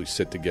purposely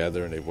sit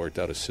together and they've worked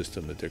out a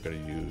system that they're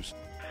going to use.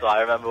 So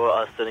I remember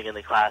us sitting in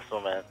the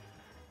classroom and,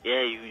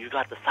 yeah, you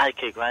got the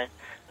sidekick, right?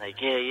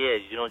 Like, yeah,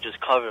 you don't just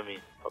cover me.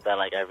 But then,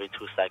 like, every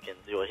 2 seconds,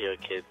 you'll hear a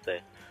kid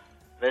say,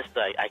 Mister,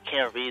 I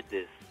can't read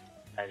this.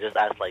 And just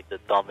ask, like, the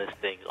dumbest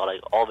things. Or,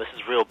 like, oh, this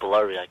is real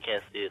blurry, I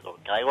can't see it. Or,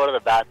 can I go to the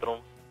bathroom?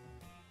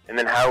 And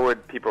then how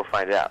would people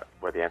find out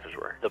what the answers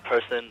were? The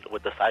person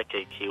with the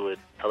sidekick, he would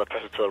tell the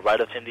person to the right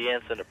of him the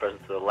answer and the person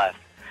to the left.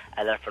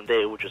 And then from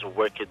there, it would just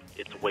work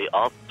its way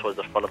up towards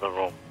the front of the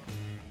room.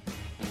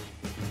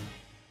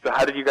 So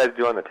how did you guys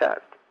do on the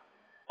test?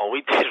 Oh,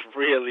 we did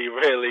really,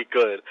 really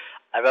good.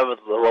 I remember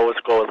the lowest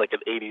score was like an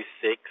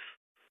 86.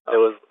 There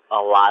was a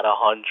lot of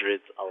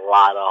hundreds. A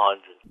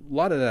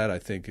lot of that, I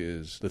think,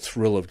 is the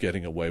thrill of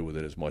getting away with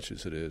it as much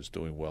as it is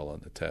doing well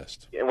on the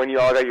test. And when you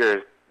all got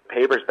your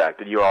papers back,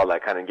 did you all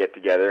kind of get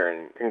together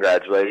and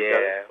congratulate each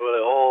other? Yeah, we're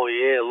like, oh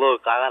yeah,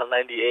 look, I got a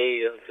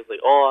 98. And it's like,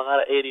 oh, I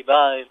got an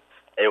 89.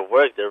 It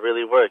worked. It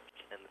really worked.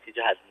 And the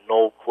teacher had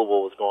no clue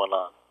what was going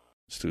on.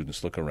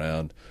 Students look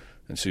around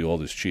and see all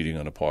this cheating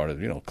on the part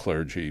of,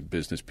 clergy,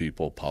 business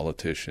people,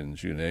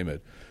 politicians, you name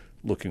it,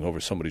 looking over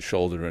somebody's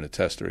shoulder in a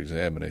test or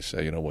exam, and they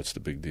say, what's the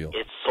big deal?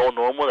 It's so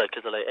normal that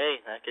kids are like, hey,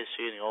 that kid's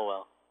cheating. Oh,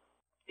 well.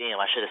 Damn,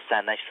 I should have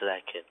sat next to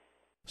that kid.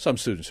 Some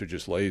students are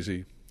just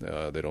lazy.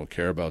 They don't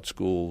care about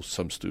school.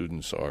 Some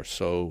students are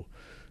so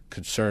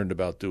concerned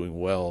about doing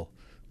well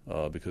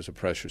because of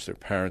pressures their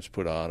parents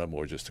put on them,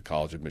 or just the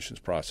college admissions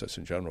process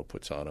in general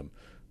puts on them.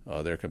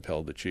 They're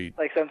compelled to cheat.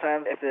 Like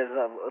sometimes if there's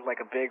a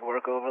big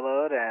work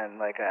overload and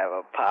I have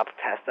a pop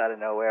test out of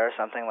nowhere or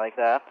something like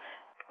that,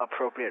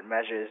 appropriate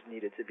measures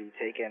needed to be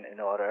taken in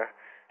order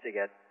to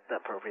get the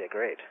appropriate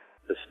grade.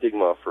 The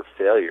stigma for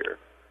failure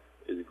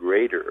is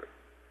greater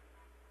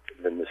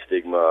than the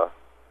stigma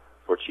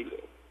for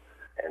cheating.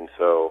 And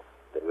so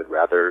they would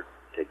rather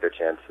take their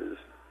chances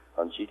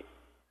on cheating.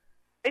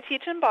 I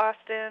teach in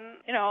Boston,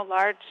 a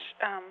large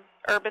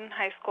urban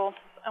high school.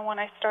 And when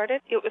I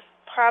started, it was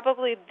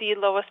probably the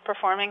lowest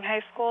performing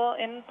high school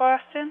in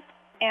Boston.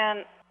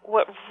 And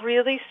what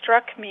really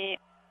struck me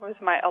was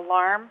my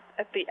alarm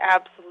at the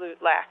absolute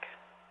lack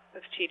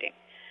of cheating,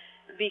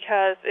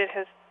 because it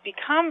has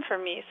become for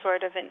me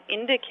sort of an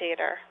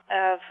indicator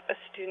of a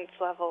student's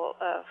level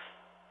of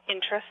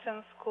interest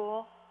in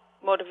school,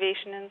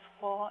 motivation in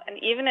school,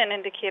 and even an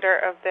indicator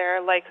of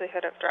their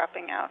likelihood of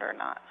dropping out or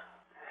not.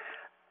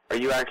 Are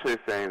you actually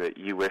saying that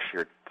you wish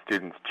your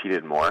students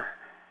cheated more?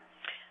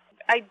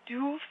 I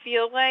do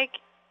feel like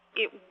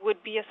it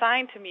would be a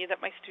sign to me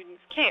that my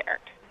students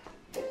cared.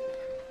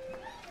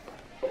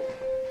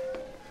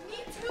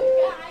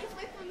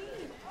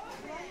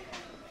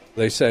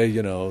 They say,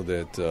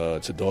 that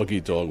it's a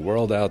dog-eat-dog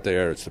world out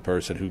there. It's the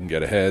person who can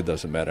get ahead,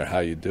 doesn't matter how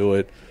you do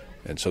it.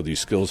 And so these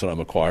skills that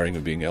I'm acquiring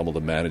of being able to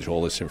manage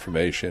all this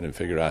information and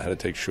figure out how to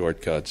take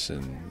shortcuts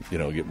and,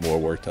 get more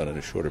work done in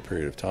a shorter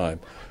period of time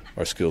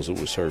are skills that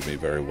will serve me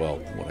very well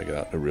when I get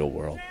out in the real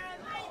world.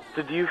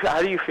 So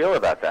how do you feel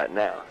about that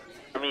now?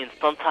 I mean,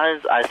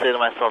 sometimes I say to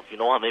myself, you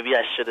know what, maybe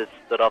I should have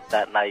stood up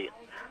that night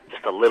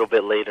just a little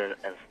bit later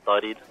and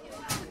studied.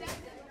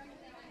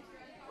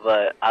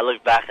 But I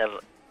look back and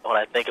when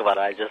I think about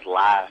it, I just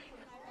laugh.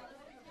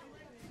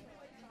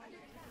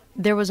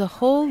 There was a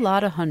whole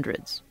lot of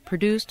hundreds,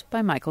 produced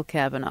by Michael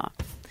Cavanaugh.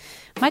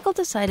 Michael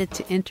decided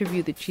to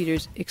interview the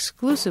cheaters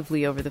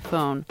exclusively over the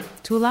phone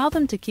to allow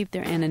them to keep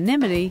their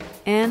anonymity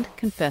and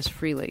confess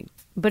freely.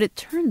 But it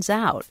turns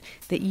out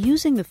that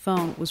using the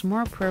phone was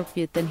more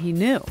appropriate than he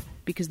knew,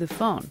 because the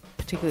phone,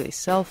 particularly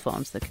cell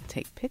phones that can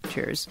take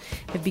pictures,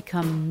 have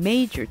become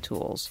major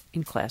tools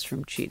in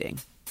classroom cheating.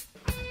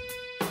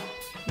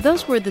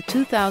 Those were the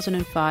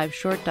 2005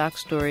 short doc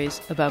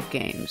stories about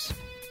games.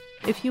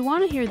 If you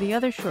want to hear the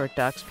other short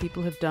docs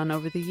people have done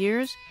over the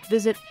years,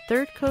 visit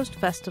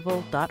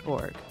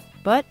thirdcoastfestival.org.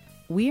 But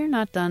we are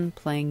not done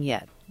playing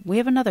yet. We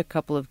have another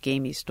couple of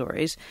gamey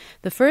stories.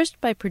 The first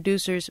by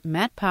producers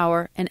Matt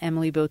Power and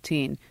Emily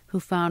Botine, who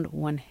found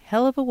one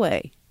hell of a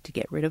way to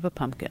get rid of a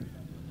pumpkin.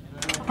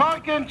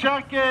 Pumpkin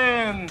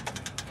chunkin'!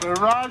 So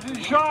rise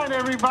and shine,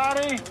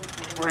 everybody.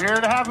 We're here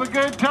to have a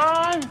good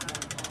time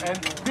and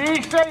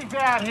be safe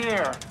out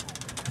here.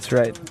 That's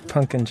right,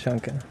 pumpkin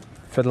chunkin'.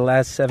 For the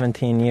last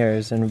 17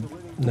 years, in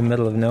the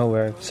middle of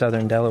nowhere,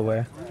 southern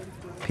Delaware,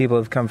 people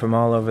have come from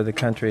all over the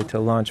country to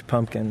launch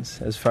pumpkins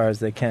as far as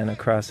they can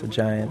across a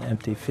giant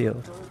empty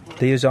field.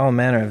 They use all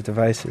manner of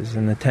devices,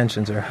 and the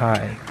tensions are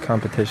high.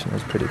 Competition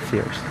is pretty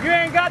fierce. You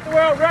ain't got the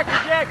world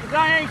record yet, 'cause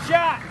I ain't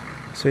shot.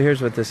 So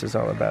here's what this is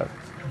all about.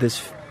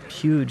 This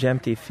huge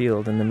empty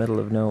field in the middle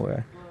of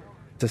nowhere.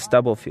 It's a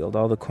stubble field.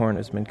 All the corn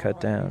has been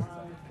cut down,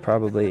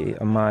 probably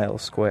a mile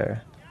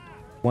square.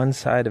 One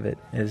side of it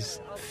is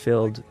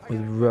filled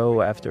with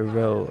row after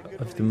row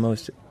of the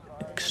most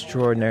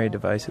extraordinary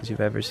devices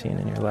you've ever seen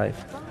in your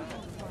life.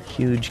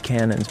 Huge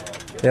cannons.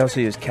 They also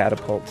use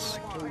catapults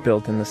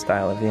built in the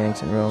style of the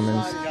ancient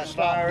Romans.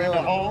 Fire in the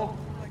hole.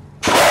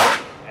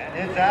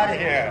 And it's out of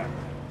here.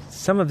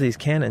 Some of these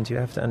cannons, you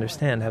have to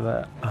understand, have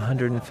a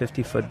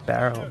 150-foot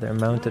barrel. They're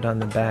mounted on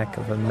the back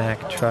of a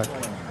Mack truck.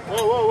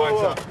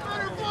 Whoa.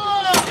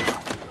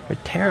 They're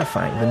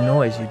terrifying. The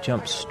noise, you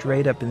jump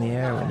straight up in the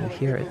air when you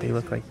hear it. They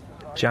look like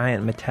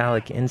giant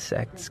metallic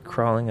insects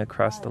crawling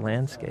across the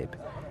landscape.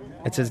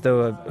 It's as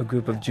though a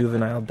group of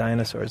juvenile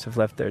dinosaurs have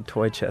left their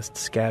toy chests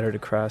scattered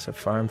across a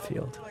farm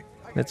field.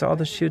 And it's all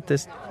to shoot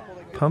this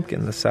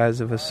pumpkin the size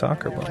of a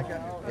soccer ball.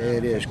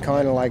 It is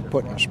kind of like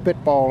putting a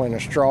spitball in a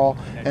straw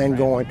and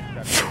going...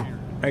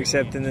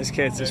 Except in this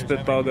case, the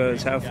spitball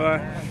goes how far?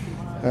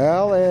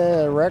 Well,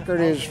 the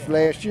record is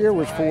last year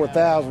was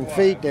 4,000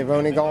 feet. They've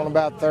only gone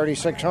about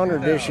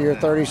 3,600 this year,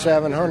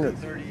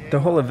 3,700. The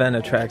whole event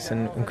attracts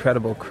an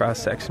incredible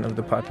cross-section of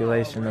the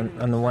population.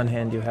 On the one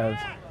hand, you have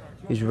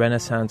these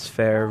Renaissance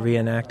fair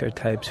reenactor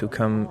types who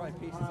come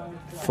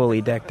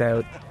fully decked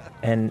out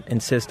and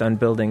insist on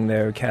building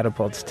their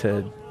catapults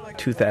to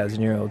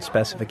 2,000-year-old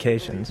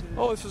specifications.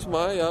 Oh, this is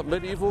my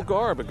medieval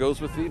garb. It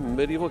goes with the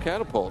medieval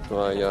catapult.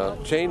 My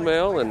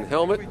chainmail and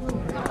helmet.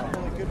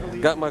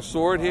 Got my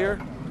sword here.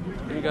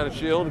 You got a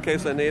shield in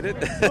case I need it.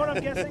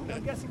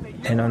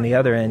 And on the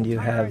other end, you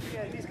have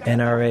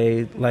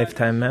NRA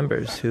lifetime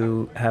members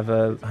who have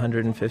a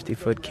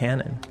 150-foot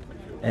cannon.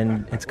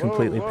 And it's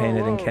completely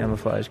painted in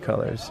camouflage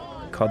colors,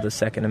 called the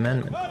Second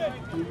Amendment.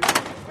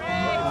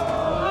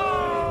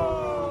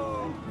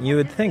 You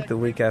would think the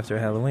week after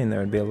Halloween there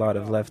would be a lot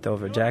of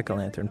leftover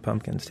jack-o'-lantern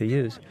pumpkins to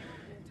use.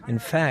 In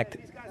fact,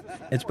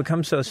 it's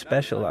become so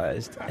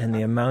specialized, and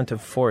the amount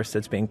of force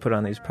that's being put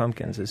on these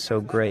pumpkins is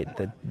so great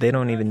that they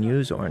don't even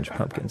use orange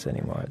pumpkins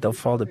anymore. They'll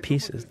fall to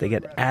pieces. They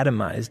get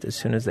atomized as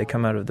soon as they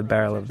come out of the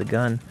barrel of the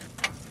gun.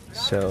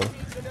 So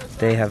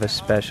they have a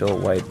special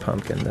white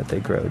pumpkin that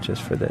they grow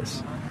just for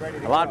this.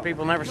 A lot of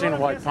people never seen a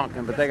white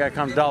pumpkin, but they got to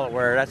come to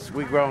Delaware.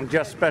 We grow them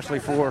just especially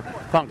for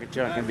pumpkin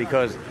chunking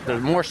because the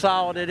more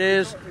solid it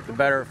is, the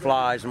better it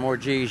flies, the more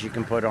G's you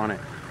can put on it.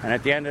 And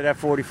at the end of that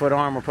 40-foot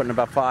arm, we're putting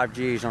about 5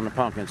 G's on the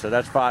pumpkin, so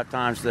that's 5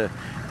 times the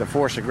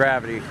force of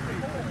gravity.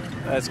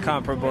 That's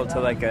comparable to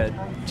like a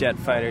jet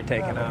fighter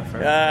taking off.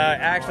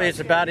 Actually, it's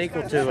about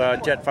equal to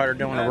a jet fighter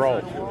doing a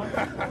roll.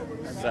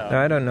 So.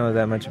 Now, I don't know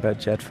that much about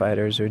jet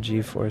fighters or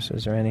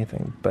G-forces or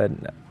anything, but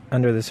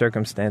under the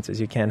circumstances,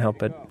 you can't help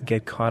but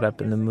get caught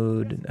up in the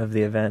mood of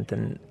the event.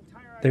 And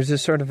there's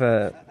this sort of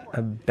a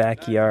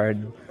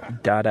backyard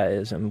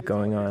Dadaism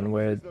going on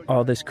where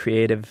all this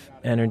creative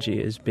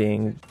energy is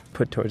being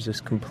put towards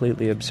this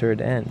completely absurd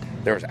end.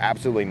 There's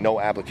absolutely no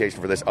application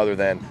for this other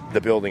than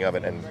the building of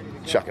it and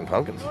chucking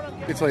pumpkins.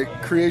 It's like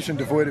creation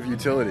devoid of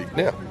utility.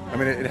 Yeah. I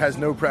mean, it has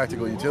no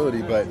practical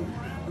utility, but...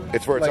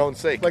 It's for its own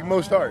sake. Like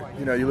most art.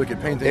 You know, you look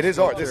at paintings... It is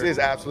art. This is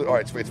absolute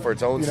art. It's for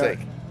its own sake.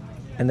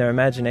 And their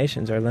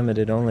imaginations are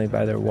limited only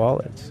by their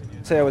wallets.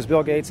 Say I was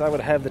Bill Gates, I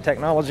would have the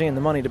technology and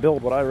the money to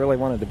build what I really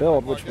wanted to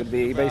build, which would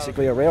be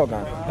basically a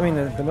railgun. I mean,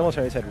 the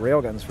military's had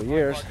railguns for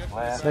years.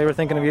 They were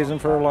thinking of using them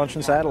for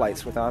launching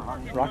satellites without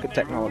rocket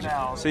technology.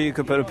 So you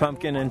could put a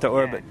pumpkin into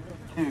orbit?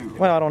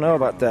 Well, I don't know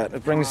about that.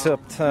 It brings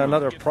up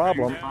another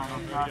problem.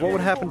 What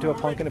would happen to a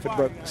pumpkin if it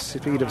broke the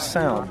speed of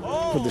sound?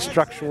 Would the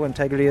structural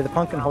integrity of the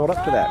pumpkin hold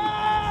up to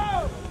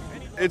that?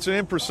 It's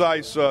an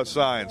imprecise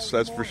science,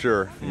 that's for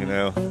sure, you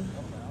know.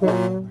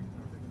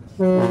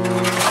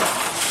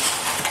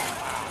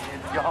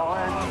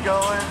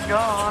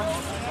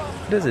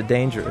 It is a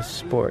dangerous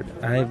sport.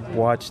 I've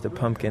watched a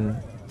pumpkin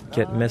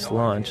get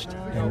mislaunched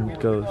and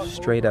go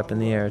straight up in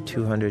the air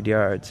 200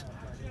 yards,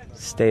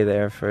 stay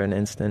there for an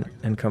instant,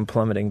 and come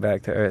plummeting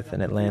back to earth,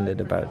 and it landed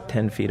about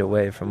 10 feet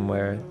away from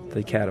where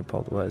the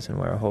catapult was and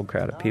where a whole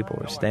crowd of people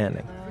were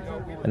standing.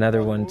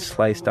 Another one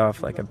sliced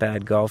off like a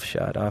bad golf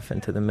shot off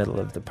into the middle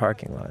of the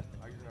parking lot.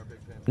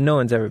 No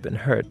one's ever been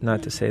hurt,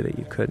 not to say that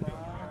you couldn't.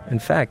 In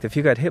fact, if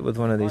you got hit with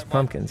one of these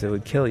pumpkins, it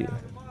would kill you.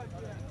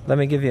 Let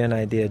me give you an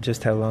idea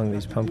just how long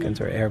these pumpkins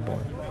are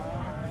airborne.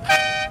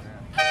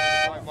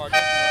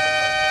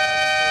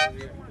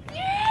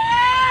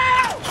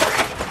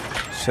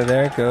 So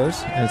there it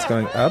goes, and it's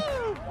going up,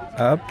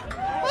 up,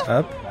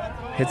 up,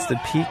 hits the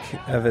peak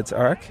of its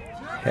arc,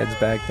 heads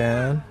back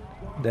down,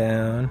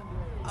 down,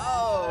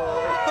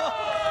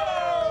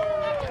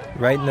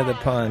 right into the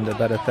pond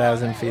about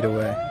 1,000 feet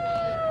away.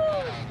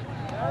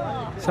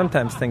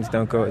 Sometimes things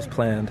don't go as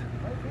planned.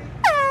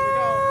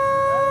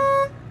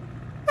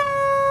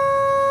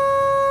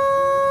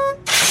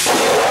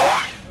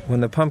 When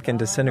the pumpkin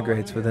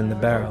disintegrates within the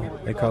barrel,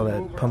 they call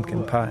that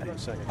pumpkin pie.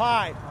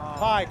 Pie,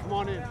 come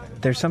on in.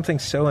 There's something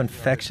so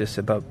infectious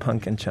about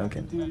pumpkin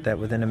chunking that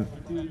within a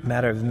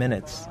matter of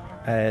minutes,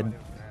 I had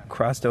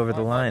crossed over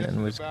the line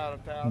and was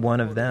one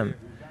of them.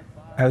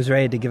 I was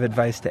ready to give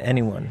advice to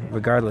anyone,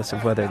 regardless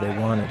of whether they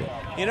wanted it.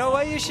 You know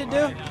what you should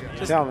do?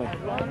 Just tell me.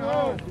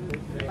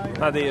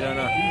 Not that you don't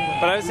know.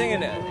 But I was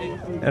thinking...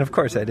 And of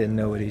course I didn't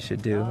know what he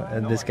should do.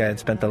 This guy had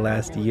spent the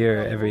last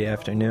year every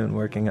afternoon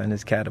working on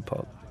his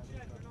catapult.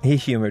 He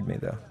humored me,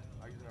 though.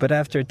 But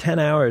after 10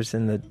 hours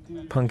in the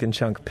pumpkin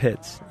chunk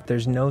pits,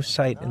 there's no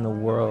sight in the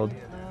world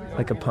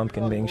like a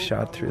pumpkin being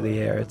shot through the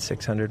air at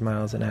 600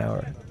 miles an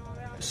hour.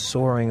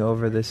 soaring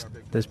over this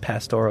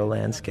pastoral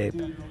landscape.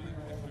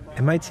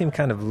 It might seem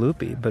kind of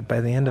loopy, but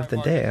by the end of the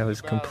day, I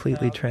was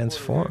completely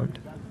transformed.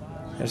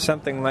 There's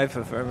something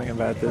life-affirming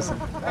about this.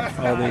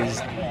 All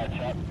these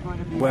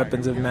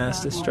weapons of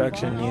mass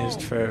destruction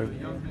used for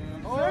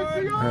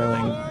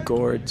hurling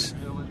gourds.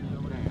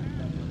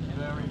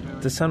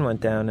 The sun went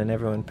down and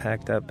everyone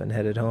packed up and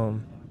headed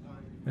home.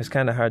 It was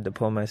kind of hard to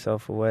pull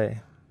myself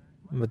away.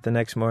 But the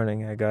next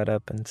morning, I got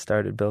up and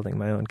started building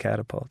my own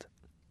catapult.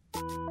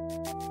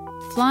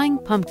 Flying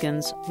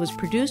Pumpkins was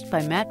produced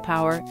by Matt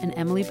Power and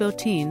Emily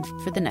Botine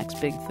for The Next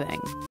Big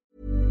Thing.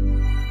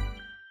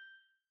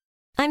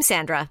 I'm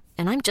Sandra,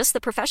 and I'm just the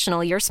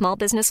professional your small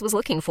business was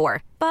looking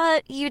for.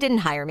 But you didn't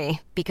hire me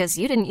because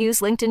you didn't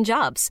use LinkedIn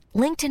Jobs.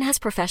 LinkedIn has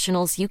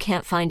professionals you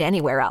can't find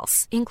anywhere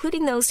else,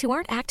 including those who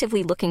aren't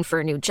actively looking for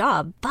a new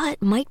job,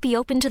 but might be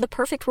open to the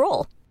perfect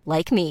role,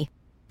 like me.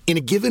 In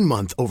a given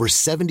month, over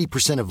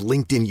 70% of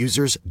LinkedIn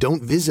users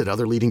don't visit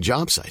other leading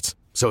job sites.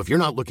 So if you're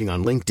not looking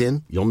on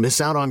LinkedIn, you'll miss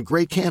out on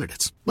great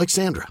candidates like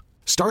Sandra.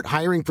 Start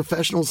hiring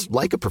professionals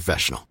like a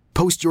professional.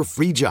 Post your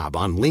free job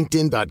on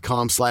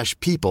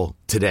linkedin.com/people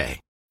today.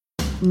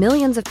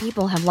 Millions of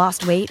people have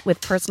lost weight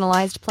with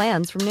personalized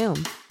plans from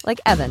Noom.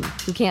 Like Evan,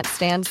 who can't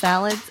stand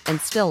salads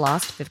and still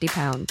lost 50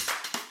 pounds.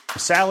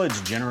 Salads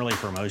generally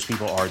for most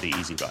people are the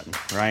easy button,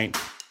 right?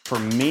 For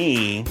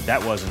me,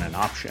 that wasn't an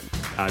option.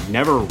 I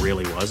never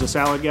really was a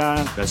salad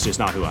guy. That's just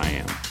not who I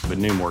am. But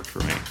Noom worked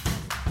for me.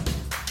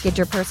 Get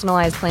your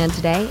personalized plan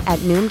today at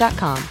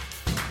Noom.com.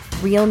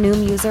 Real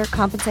Noom user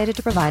compensated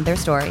to provide their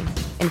story.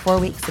 In 4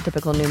 weeks, the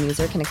typical Noom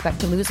user can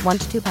expect to lose 1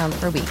 to 2 pounds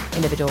per week.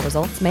 Individual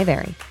results may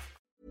vary.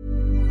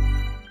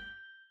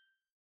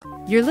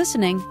 You're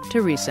listening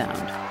to Resound.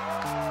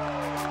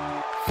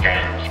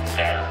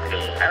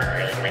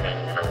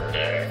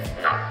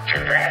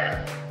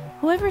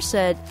 Whoever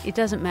said it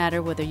doesn't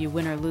matter whether you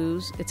win or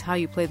lose, it's how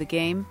you play the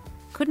game,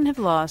 couldn't have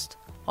lost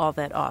all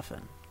that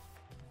often.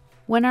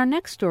 When our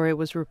next story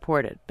was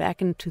reported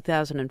back in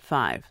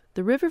 2005,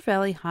 the River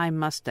Valley High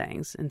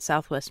Mustangs in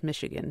southwest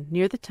Michigan,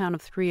 near the town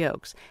of Three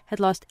Oaks, had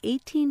lost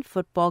 18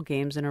 football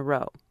games in a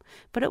row.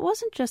 But it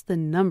wasn't just the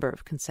number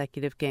of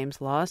consecutive games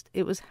lost,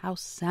 it was how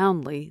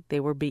soundly they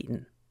were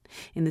beaten.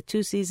 In the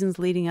 2 seasons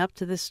leading up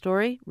to this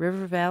story,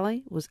 River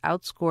Valley was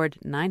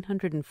outscored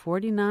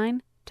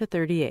 949 to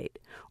 38,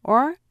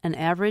 or an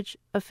average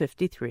of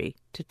 53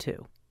 to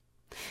 2.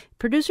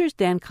 Producers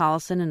Dan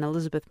Collison and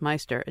Elizabeth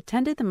Meister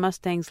attended the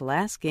Mustangs'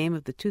 last game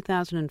of the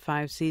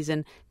 2005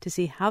 season to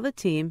see how the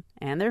team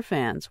and their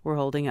fans were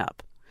holding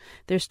up.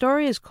 Their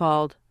story is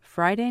called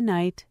Friday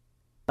Night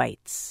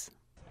Bites.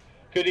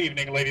 Good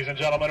evening, ladies and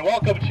gentlemen.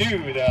 Welcome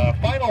to the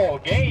final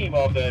game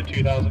of the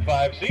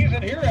 2005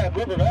 season here at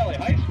River Valley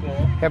High School.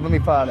 Heavenly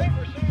Father,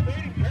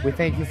 we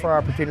thank you for our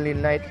opportunity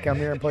tonight to come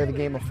here and play the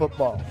game of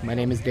football. My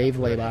name is Dave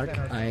Laylock.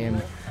 I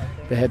am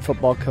the head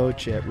football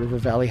coach at River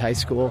Valley High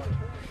School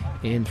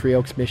in Three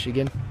Oaks,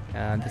 Michigan.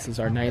 This is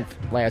our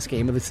 9th last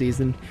game of the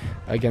season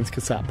against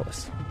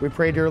Cassopolis. We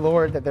pray, dear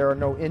Lord, that there are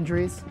no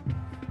injuries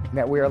and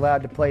that we are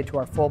allowed to play to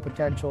our full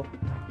potential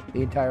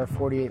the entire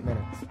 48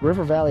 minutes.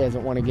 River Valley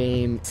hasn't won a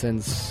game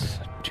since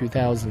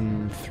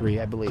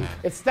 2003, I believe.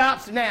 It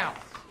stops now.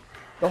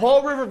 The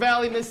whole River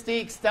Valley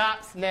mystique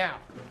stops now.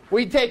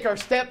 We take our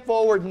step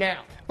forward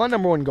now. My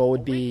number one goal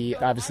would be,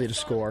 obviously, to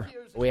score.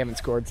 We haven't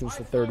scored since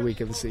the 3rd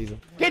week of the season.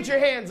 Get your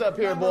hands up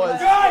here, boys.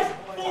 Guys,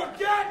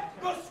 forget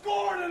the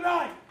score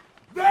tonight.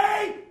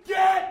 They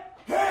get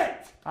hit.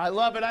 I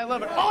love it.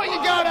 All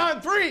you got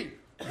on 3.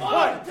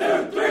 1, 2,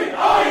 3,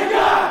 all you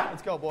got.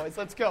 Let's go, boys.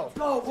 Let's go. Let's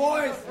go,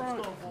 boys.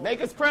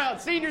 Make us proud.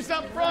 Seniors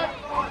up front.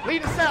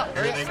 Lead us out.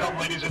 Here they come,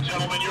 ladies and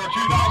gentlemen. Your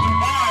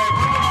 2005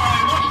 River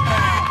Valley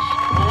Mustangs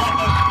won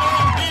the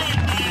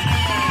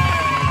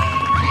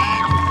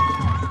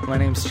My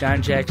name's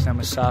John Jackson.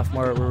 I'm a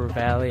sophomore at River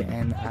Valley,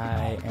 and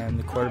I am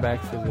the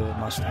quarterback for the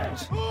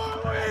Mustangs.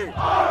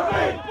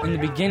 In the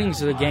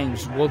beginnings of the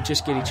games, we'll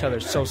just get each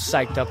other so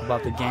psyched up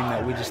about the game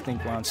that we just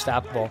think we're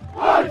unstoppable.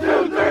 1,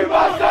 2, 3,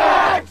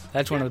 Mustangs!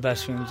 That's one of the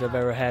best feelings I've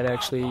ever had,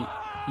 actually.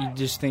 You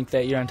just think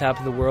that you're on top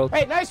of the world.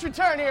 Hey, nice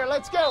return here.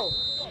 Let's go.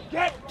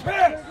 Get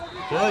pissed!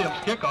 Williams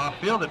kickoff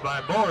fielded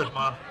by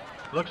Boersma.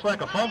 Looks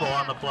like a fumble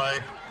on the play.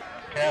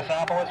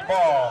 Cassopolis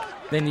ball.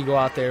 Then you go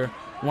out there,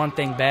 one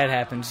thing bad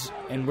happens,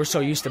 and we're so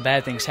used to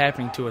bad things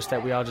happening to us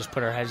that we all just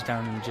put our heads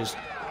down and just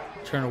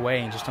turn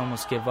away and just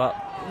almost give up.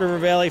 River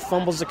Valley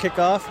fumbles the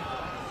kickoff.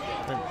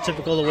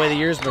 Typical of the way the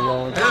year's been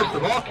rolling. Here's the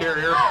ball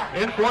carrier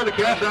in for the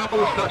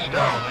Cassopolis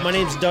touchdown. My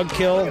name's Doug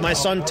Kill. My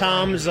son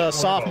Tom's a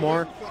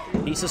sophomore.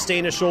 He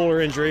sustained a shoulder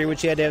injury,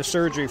 which he had to have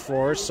surgery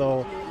for,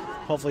 so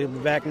hopefully he'll be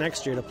back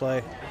next year to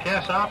play.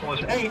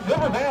 Cassopolis 8,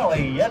 River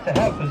Valley yet to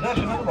have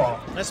possession of the ball.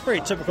 That's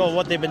pretty typical of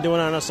what they've been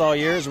doing on us all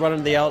year, is running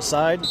to the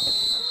outside.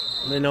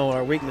 They know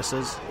our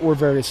weaknesses. We're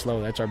very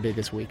slow. That's our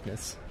biggest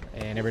weakness.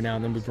 And every now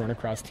and then we run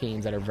across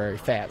teams that are very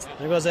fast.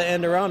 There goes that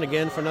end around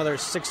again for another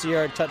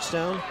 60-yard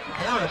touchdown.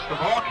 Harris, the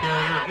ball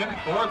carrier, in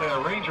for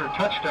the Ranger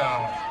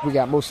touchdown. We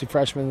got mostly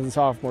freshmen and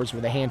sophomores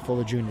with a handful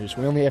of juniors.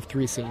 We only have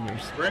 3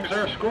 seniors. Brings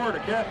our score to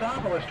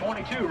Cassopolis,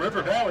 22.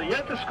 River Valley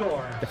yet to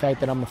score. The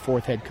fact that I'm the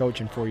 4th head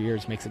coach in 4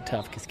 years makes it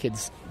tough because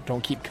kids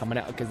don't keep coming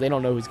out because they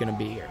don't know who's going to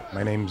be here.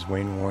 My name's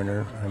Wayne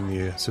Warner. I'm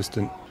the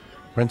assistant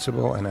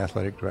principal and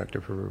athletic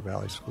director for River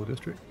Valley School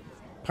District.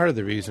 Part of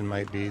the reason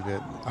might be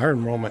that our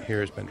enrollment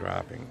here has been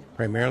dropping,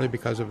 primarily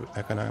because of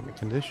economic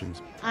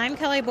conditions. I'm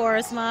Kelly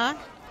Borisma.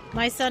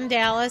 My son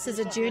Dallas is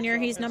a junior.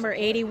 He's number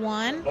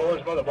 81.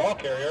 Borisma, the ball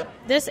carrier.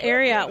 This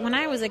area, when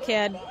I was a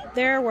kid,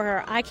 there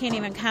were, I can't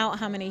even count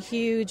how many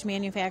huge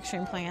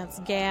manufacturing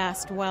plants,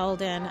 Gast,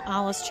 Weldon,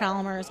 Allis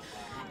Chalmers,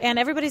 and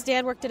everybody's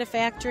dad worked at a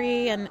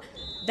factory, and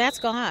that's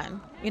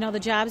gone. You know, the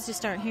jobs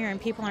just aren't here,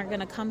 and people aren't going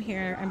to come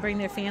here and bring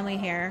their family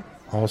here.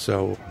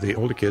 Also, the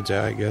older kids,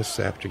 I guess,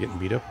 after getting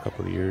beat up a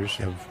couple of years,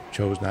 have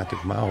chose not to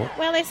come out.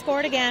 Well, they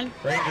scored again.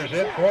 Rangers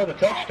in for the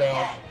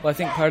touchdown. Well, I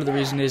think part of the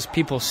reason is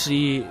people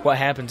see what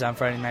happens on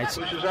Friday nights.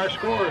 Which is our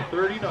score,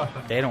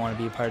 30-0. They don't want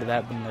to be a part of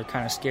that, but they're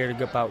kind of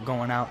scared about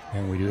going out.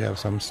 And we do have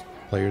some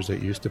players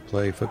that used to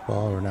play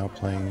football are now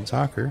playing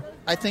soccer.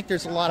 I think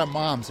there's a lot of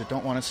moms that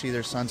don't want to see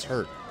their sons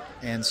hurt.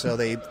 And so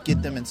they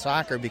get them in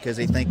soccer because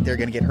they think they're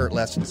going to get hurt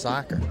less in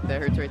soccer.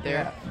 That hurts right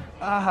there.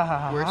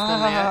 Worse than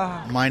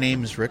that. My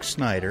name is Rick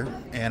Snyder,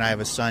 and I have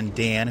a son,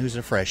 Dan, who's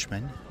a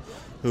freshman,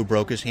 who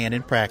broke his hand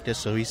in practice,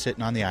 so he's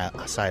sitting on the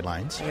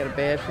sidelines. I got a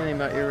bad feeling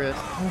about your wrist.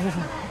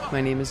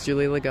 My name is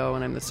Julie Legault,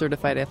 and I'm the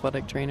certified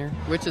athletic trainer.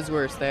 Which is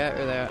worse, that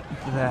or that?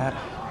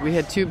 That. We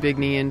had 2 big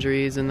knee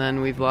injuries, and then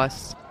we've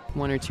lost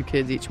 1 or 2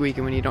 kids each week,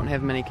 and when you don't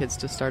have many kids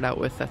to start out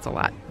with, that's a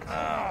lot.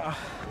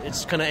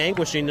 It's kind of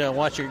anguishing to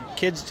watch your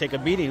kids take a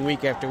beating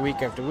week after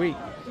week after week.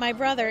 My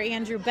brother,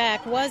 Andrew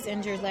Beck, was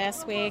injured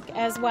last week,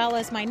 as well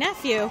as my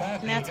nephew,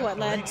 and that's what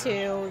led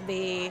to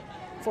the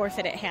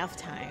forfeit at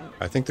halftime.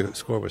 I think the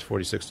score was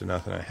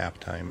 46-0 at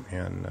halftime,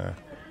 and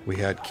we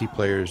had key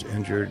players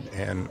injured,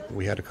 and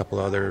we had a couple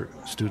other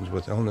students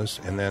with illness,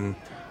 and then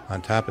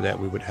on top of that,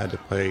 we would have had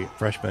to play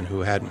freshmen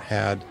who hadn't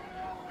had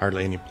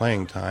hardly any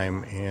playing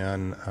time,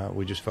 and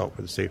we just felt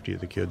for the safety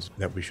of the kids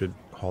that we should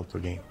halt the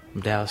game.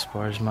 I'm Dallas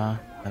Borisma,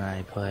 and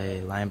I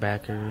play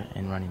linebacker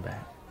and running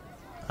back.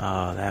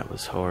 Oh, that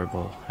was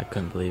horrible. I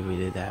couldn't believe we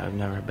did that. I've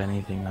never been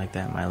anything like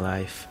that in my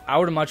life. I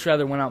would have much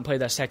rather went out and played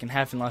that second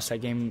half and lost that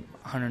game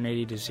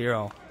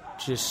 180-0.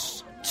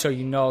 Just so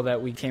you know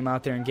that we came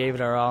out there and gave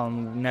it our all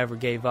and never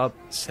gave up.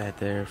 Sat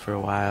there for a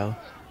while,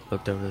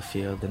 looked over the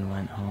field, then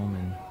went home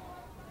and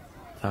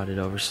thought it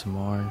over some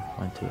more and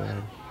went to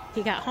bed.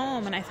 He got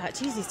home, and I thought,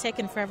 geez, he's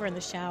taking forever in the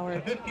shower.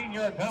 A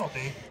 15-yard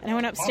penalty. And I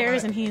went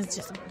upstairs, and he's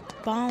just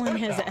bawling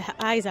his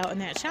eyes out in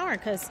that shower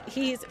because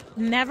he's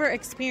never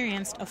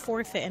experienced a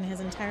forfeit in his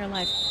entire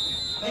life.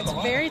 It's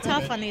very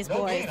tough on these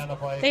boys.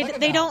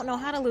 They don't know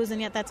how to lose,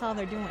 and yet that's all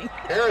they're doing.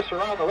 Harris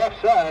around the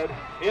left side,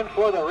 in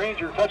for the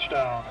Ranger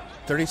touchdown.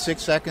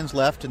 36 seconds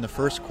left in the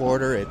first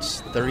quarter.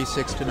 It's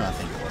 36-0.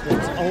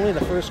 It's only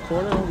the first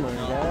quarter? Oh, my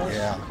gosh.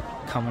 Yeah.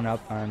 Coming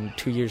up on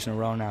 2 years in a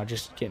row now,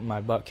 just getting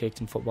my butt kicked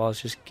in football is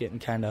just getting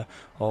kind of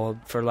old.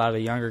 For a lot of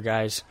the younger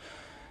guys,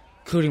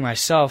 including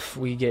myself,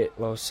 we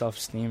get low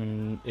self-esteem,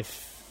 and if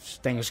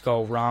things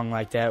go wrong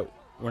like that,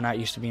 we're not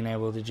used to being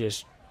able to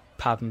just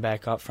popping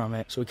back up from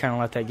it. So we kind of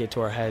let that get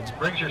to our heads.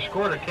 Brings your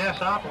score to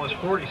Cassopolis,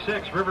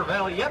 46. River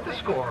Valley yet to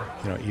score.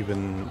 You know,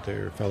 even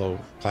their fellow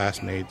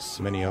classmates,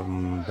 many of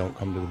them don't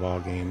come to the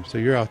ball game. So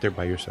you're out there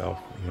by yourself,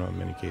 you know, in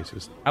many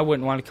cases. I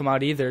wouldn't want to come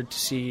out either to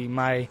see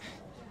my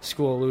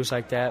school lose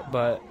like that,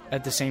 but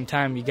at the same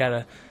time, you got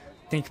to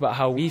think about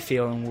how we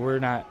feel, and we're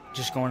not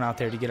just going out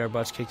there to get our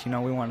butts kicked. You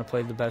know, we want to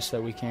play the best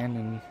that we can,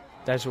 and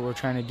that's what we're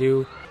trying to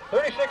do.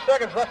 36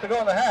 seconds left to go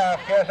in the half.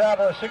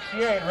 Cassopolis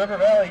 68, River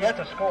Valley yet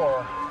to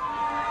score.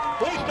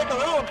 Please stick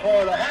around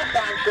for the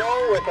halftime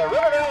show with the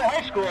River Valley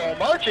High School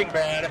marching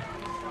band.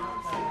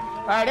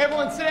 All right,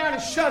 everyone sit down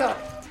and shut up.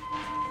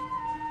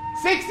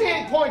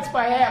 68 points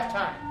by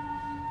halftime.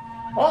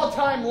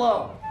 All-time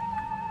low.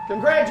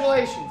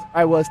 Congratulations.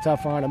 I was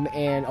tough on him,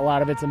 and a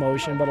lot of it's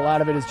emotion, but a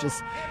lot of it is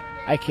just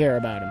I care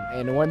about him.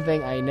 And one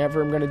thing I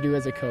never am going to do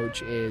as a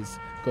coach is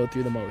go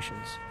through the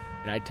motions.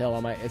 And I tell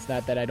him it's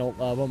not that I don't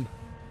love him,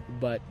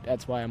 but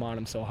that's why I'm on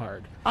him so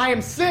hard. I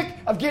am sick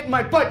of getting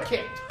my butt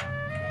kicked.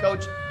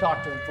 Coach,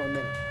 talk to him for a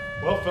minute.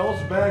 Well, fellas,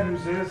 the bad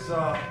news is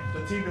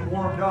the team that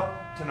warmed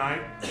up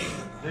tonight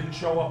didn't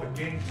show up at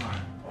game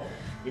time.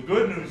 The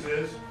good news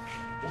is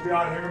we'll be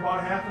out of here in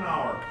about half an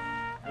hour,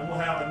 and we'll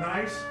have a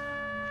nice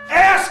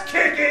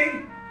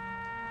ass-kicking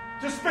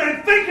to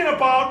spend thinking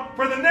about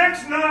for the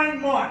next 9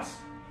 months.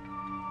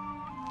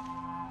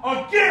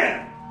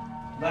 Again!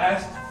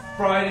 Last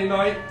Friday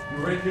night,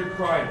 you were in here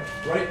crying.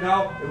 Right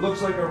now, it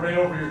looks like I ran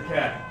over your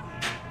cat.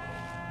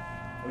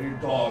 Or your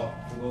dog,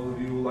 for those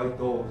of you who like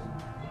those.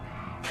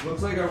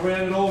 Looks like I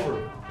ran it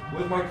over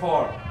with my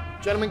car.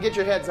 Gentlemen, get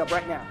your heads up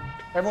right now.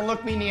 Everyone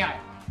look me in the eye.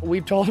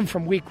 We've told him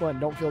from week 1,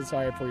 don't feel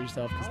sorry for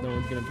yourself because no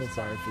one's going to feel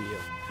sorry for you.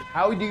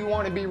 How do you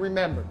want to be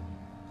remembered?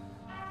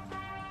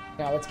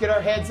 Now let's get our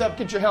heads up,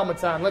 get your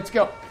helmets on. Let's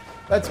go.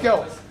 Let's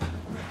go.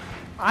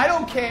 I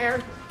don't care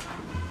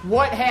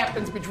what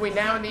happens between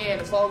now and the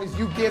end as long as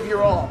you give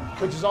your all,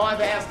 which is all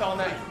I've asked all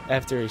night.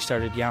 After he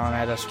started yelling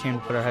at us, came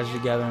to put our heads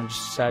together and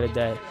just decided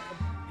that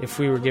if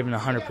we were giving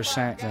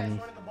 100%,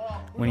 then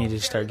we needed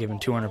to start giving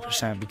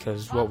 200%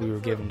 because what we were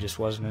giving just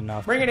wasn't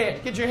enough. Bring it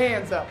in. Get your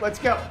hands up. Let's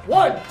go.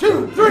 1,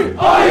 2, 3.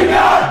 All you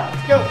got!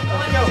 Let's go.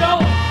 Let's go.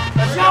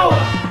 Let's go.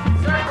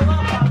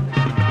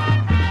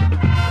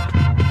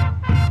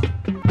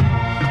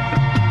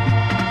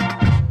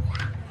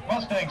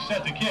 Mustangs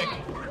set to kick.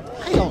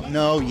 I don't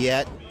know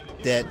yet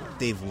that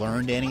they've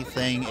learned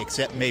anything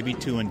except maybe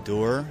to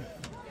endure.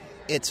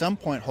 At some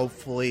point,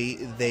 hopefully,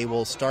 they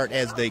will start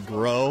as they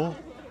grow.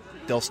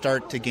 They'll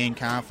start to gain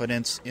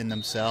confidence in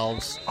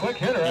themselves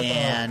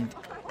and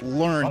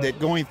learn that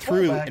going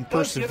through and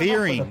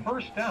persevering,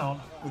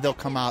 they'll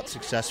come out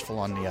successful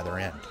on the other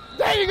end.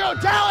 There you go,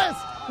 Dallas!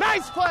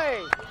 Nice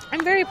play!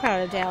 I'm very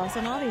proud of Dallas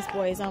and all these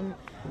boys.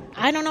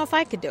 I don't know if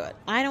I could do it.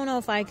 I don't know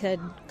if I could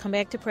come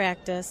back to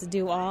practice,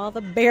 do all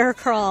the bear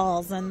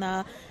crawls and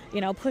the,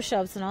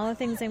 push-ups and all the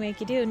things they make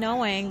you do,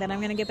 knowing that I'm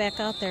going to get back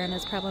out there and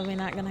it's probably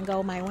not going to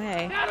go my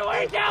way.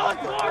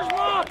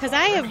 Because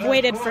I have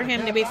waited for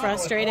him to be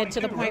frustrated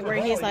to the point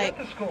where he's like,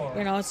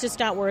 it's just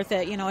not worth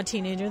it. A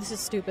teenager, this is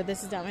stupid,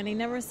 this is dumb. And he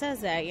never says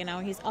that.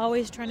 He's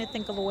always trying to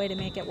think of a way to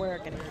make it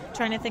work and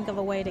trying to think of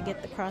a way to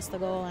get across the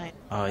goal line.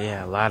 Oh,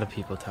 yeah, a lot of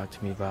people talk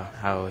to me about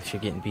how if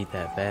you're getting beat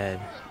that bad,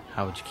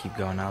 how would you keep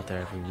going out there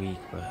every week?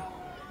 But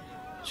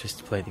just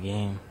to play the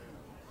game.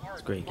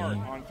 It's a great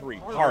game. On three.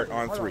 Heart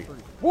on three.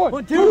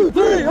 1, 2,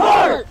 3,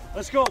 heart!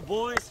 Let's go,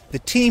 boys. The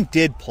team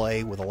did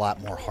play with a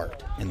lot more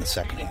heart in the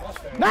second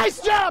half.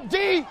 Nice job,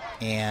 D!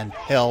 And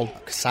held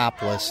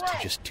Cassopolis to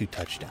just 2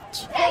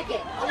 touchdowns. Take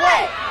it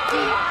away!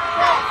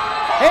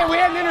 Hey, we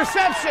had an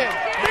interception!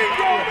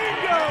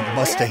 Bingo! The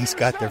Mustangs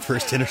got their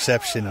first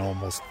interception in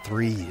almost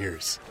 3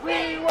 years.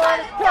 We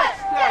want a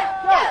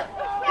touchdown!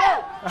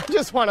 Go! I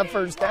just want a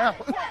first down.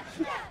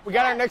 We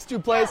got our next 2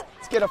 plays.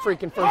 Let's get a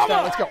freaking first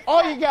down. Let's go.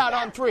 All you got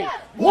on 3.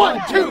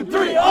 1, 2,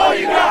 3. All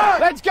you got.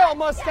 Let's go,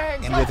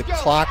 Mustangs. And with the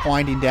clock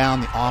winding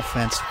down, the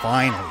offense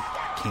finally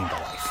came to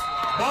life.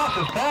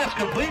 Boss's pass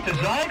complete to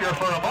Zeiger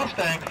for a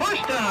Mustang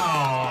first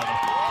down.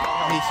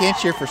 You can't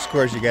cheer for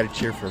scores. You got to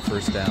cheer for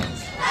first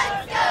downs.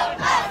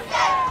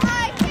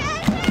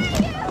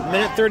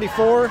 Minute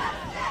 34.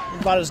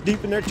 About as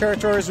deep in their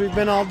territory as we've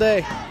been all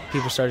day.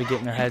 People started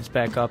getting their heads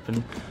back up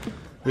and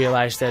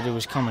realized that it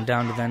was coming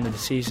down to the end of the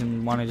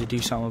season, wanted to do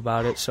something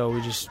about it, so we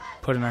just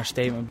put in our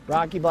statement.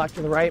 Rocky block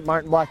to the right,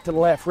 Martin block to the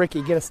left.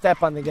 Ricky, get a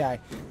step on the guy.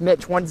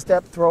 Mitch, 1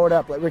 step, throw it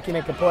up. Let Ricky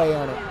make a play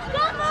on it.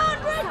 Come on,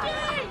 Ricky!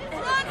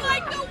 Run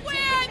like the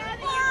wind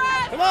for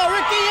us! Come on,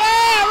 Ricky,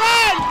 yeah,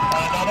 run!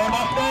 Another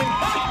Mustang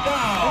first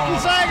down.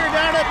 Ricky Zeiger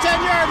down at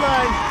 10-yard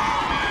line.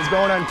 He's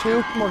going on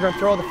 2. We're going to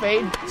throw the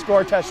fade, score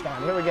a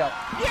touchdown. Here we go.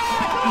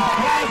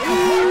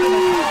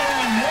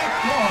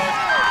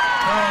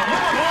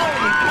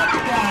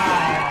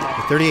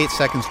 With 38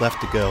 seconds left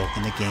to go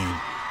in the game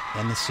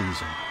and the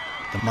season,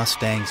 the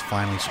Mustangs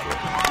finally scored.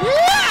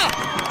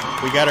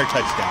 Yeah! We got our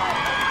touchdown.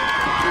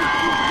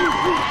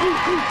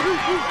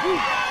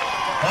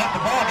 That's the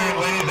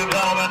ballgame, ladies and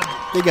gentlemen.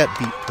 They got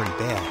beat pretty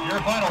bad.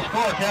 Your final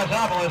score,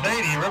 Cassopolis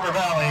 80, River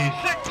Valley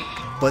 6.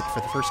 But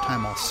for the first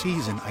time all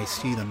season, I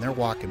see them. They're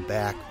walking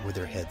back with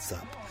their heads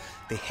up.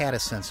 They had a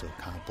sense of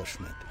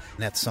accomplishment,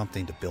 and that's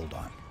something to build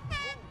on.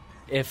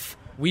 If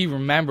we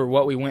remember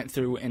what we went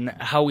through and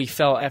how we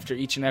felt after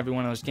each and every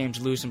one of those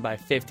games, losing by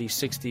 50,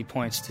 60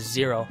 points to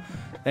 0,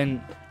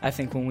 then I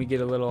think when we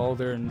get a little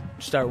older and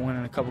start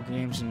winning a couple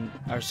games and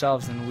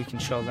ourselves, then we can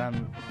show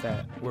them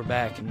that we're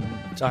back and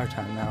it's our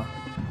time now.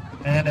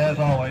 And as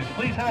always,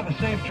 please have a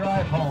safe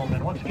drive home.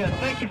 And once again,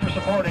 thank you for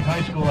supporting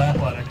high school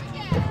athletics.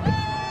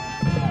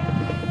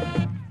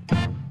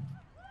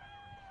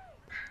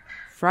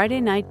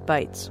 Friday Night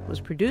Bites was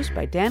produced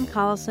by Dan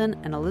Collison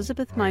and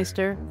Elizabeth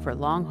Meister for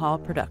Long Haul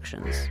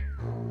Productions.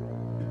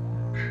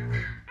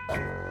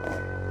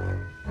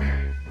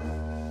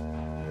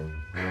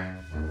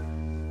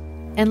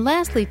 And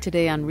lastly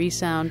today on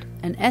Resound,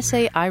 an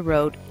essay I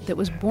wrote that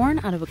was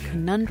born out of a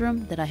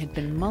conundrum that I had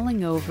been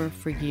mulling over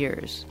for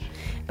years,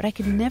 but I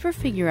could never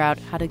figure out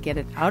how to get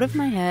it out of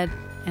my head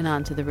and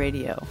onto the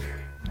radio.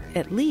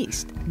 At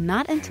least,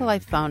 not until I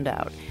found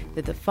out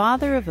that the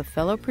father of a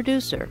fellow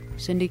producer,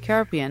 Cindy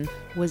Carpian,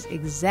 was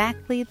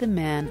exactly the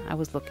man I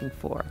was looking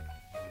for.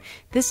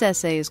 This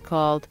essay is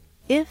called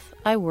If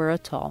I Were a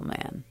Tall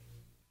Man.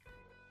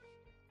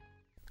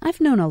 I've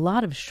known a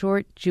lot of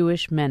short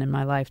Jewish men in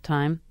my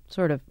lifetime,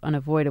 sort of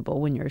unavoidable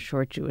when you're a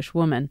short Jewish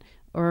woman,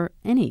 or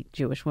any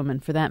Jewish woman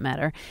for that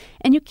matter,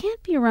 and you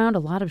can't be around a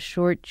lot of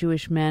short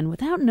Jewish men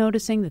without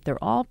noticing that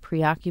they're all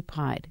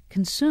preoccupied,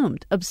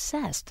 consumed,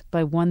 obsessed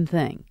by one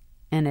thing.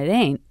 And it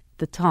ain't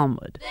the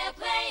Talmud. They're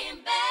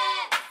playing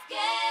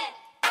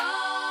basketball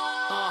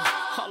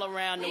all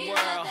around the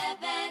world.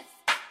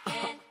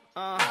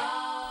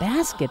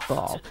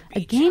 Basketball,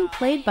 a game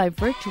played by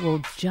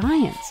virtual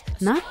giants.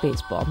 Not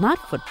baseball, not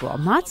football,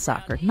 not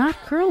soccer, not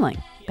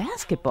curling.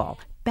 basketball.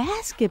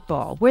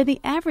 Basketball, where the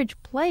average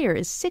player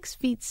is 6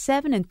 feet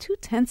 7 and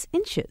 2/10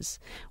 inches,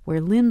 where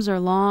limbs are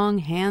long,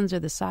 hands are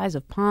the size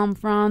of palm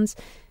fronds,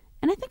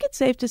 and I think it's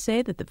safe to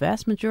say that the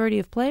vast majority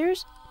of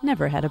players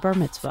never had a bar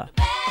mitzvah.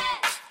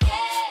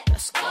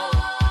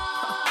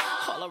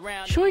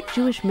 Short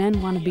Jewish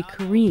men want to be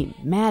Kareem,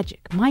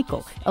 Magic,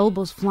 Michael,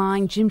 elbows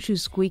flying, gym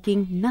shoes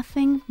squeaking,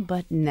 nothing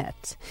but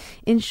net.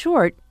 In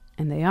short,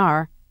 and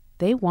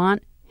they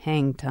want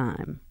hang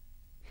time.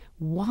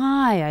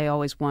 Why, I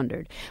always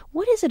wondered.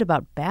 What is it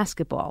about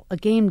basketball, a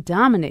game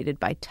dominated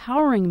by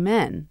towering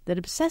men, that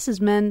obsesses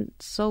men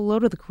so low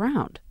to the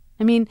ground?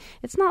 I mean,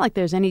 it's not like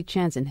there's any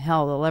chance in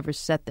hell they'll ever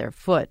set their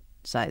foot,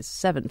 size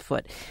 7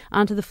 foot,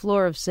 onto the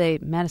floor of, say,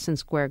 Madison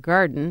Square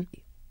Garden.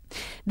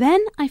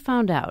 Then I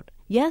found out.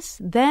 Yes,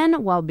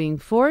 then, while being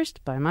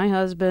forced by my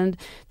husband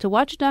to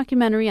watch a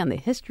documentary on the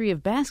history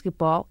of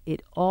basketball,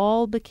 it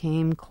all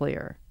became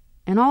clear.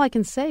 And all I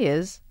can say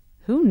is,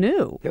 who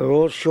knew? They were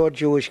all short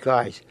Jewish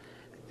guys.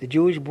 The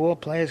Jewish ball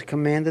players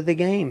commanded the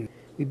game.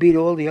 We beat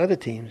all the other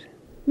teams.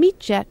 Meet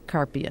Jack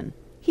Karpian.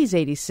 He's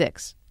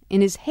 86.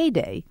 In his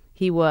heyday,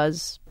 he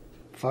was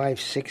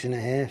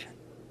 5'6.5".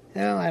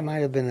 Well, I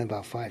might have been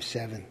about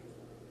 5'7",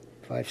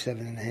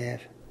 5'7.5".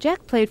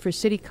 Jack played for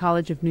City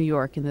College of New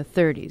York in the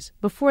 30s,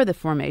 before the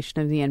formation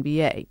of the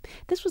NBA.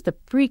 This was the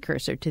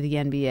precursor to the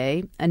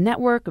NBA, a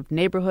network of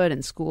neighborhood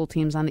and school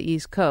teams on the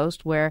East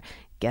Coast where,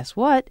 guess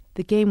what,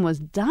 the game was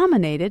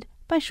dominated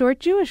by short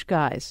Jewish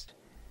guys.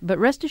 But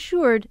rest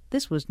assured,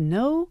 this was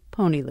no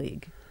pony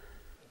league.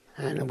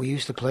 And we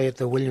used to play at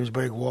the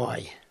Williamsburg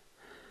Y.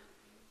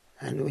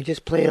 And we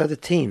just played other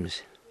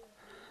teams.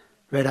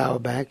 Red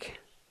Auerbach,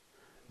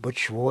 Butch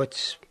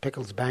Schwartz,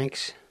 Pickles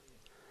Banks.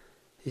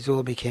 These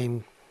all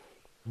became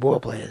ball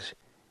players.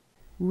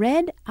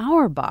 Red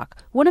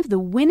Auerbach, one of the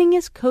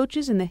winningest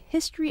coaches in the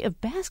history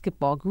of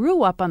basketball,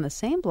 grew up on the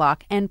same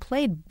block and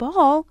played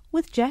ball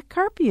with Jack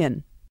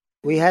Karpian.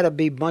 We had to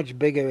be much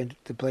bigger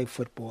to play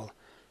football.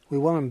 We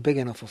weren't big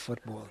enough for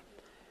football.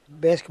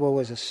 Basketball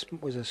was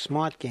a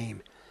smart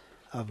game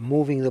of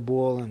moving the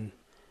ball and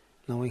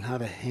knowing how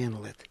to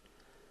handle it.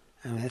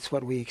 And that's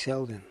what we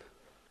excelled in.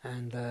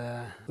 And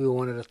we were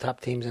one of the top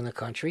teams in the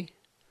country,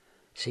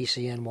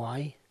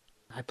 CCNY.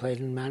 I played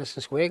in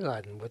Madison Square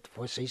Garden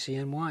for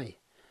CCNY.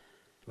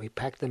 We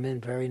packed them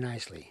in very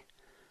nicely.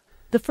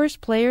 The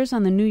first players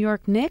on the New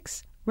York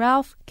Knicks?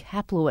 Ralph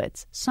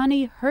Kaplowitz,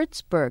 Sonny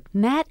Hertzberg,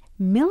 Nat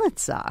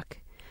Militzak.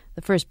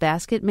 The first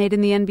basket made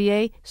in the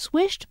NBA,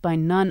 swished by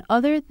none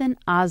other than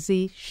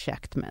Ozzie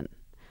Schechtman.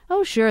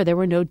 Oh, sure, there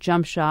were no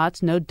jump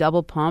shots, no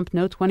double pump,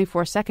 no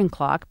 24-second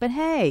clock, but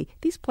hey,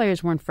 these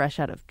players weren't fresh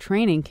out of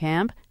training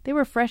camp. They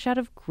were fresh out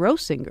of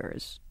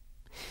Grossingers.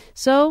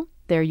 So,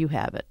 there you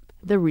have it.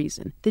 The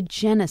reason, the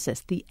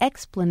genesis, the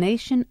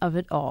explanation of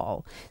it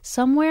all.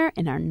 Somewhere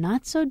in our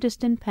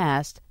not-so-distant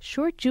past,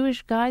 short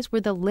Jewish guys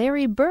were the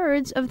Larry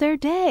Birds of their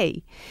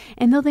day.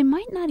 And though they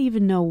might not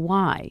even know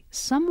why,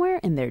 somewhere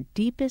in their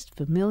deepest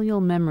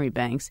familial memory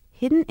banks,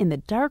 hidden in the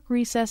dark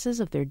recesses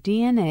of their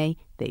DNA,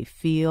 they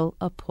feel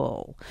a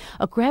pull,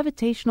 a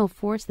gravitational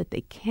force that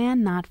they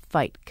cannot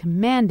fight,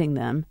 commanding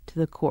them to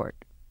the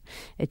court.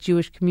 At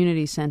Jewish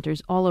community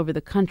centers all over the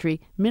country,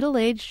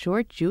 middle-aged,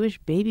 short Jewish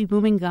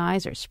baby-booming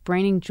guys are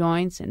spraining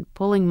joints and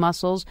pulling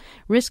muscles,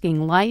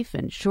 risking life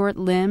and short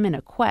limb in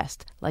a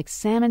quest, like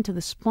salmon to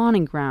the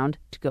spawning ground,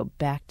 to go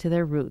back to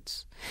their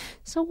roots.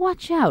 So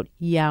watch out,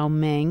 Yao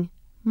Ming.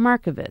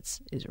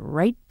 Markovitz is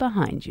right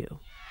behind you.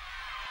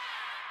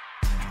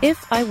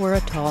 If I Were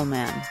a Tall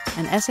Man,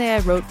 an essay I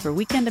wrote for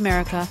Weekend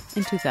America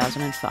in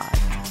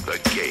 2005. The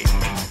game.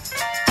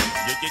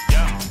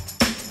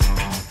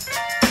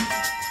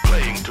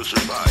 Playing to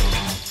survive,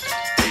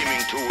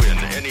 aiming to win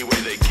any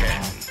way they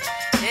can.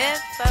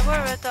 If I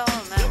were a tall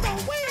man.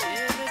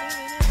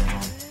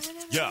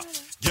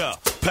 Yeah,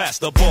 pass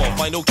the ball,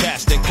 final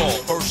casting call.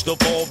 First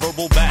of all,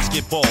 verbal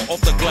basketball.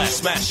 Off the glass,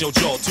 smash your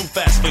jaw, too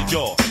fast for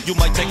y'all. You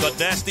might take a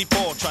nasty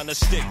fall trying to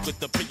stick with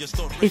the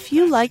prehistoric. If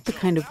you like the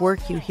kind of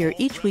work you hear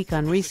each week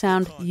on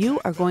ReSound,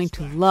 you are going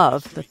to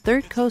love the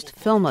Third Coast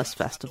Filmless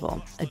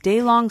Festival, a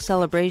day-long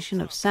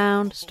celebration of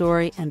sound,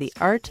 story, and the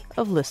art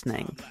of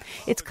listening.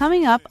 It's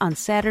coming up on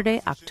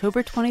Saturday,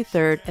 October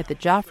 23rd at the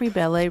Joffrey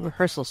Ballet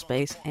Rehearsal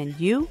Space, and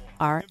you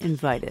are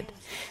invited.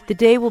 The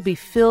day will be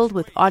filled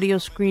with audio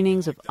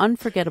screenings of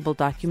unforgettable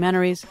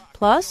documentaries,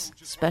 plus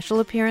special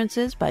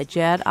appearances by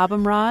Jad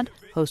Abumrad,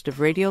 host of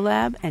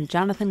Radiolab, and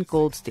Jonathan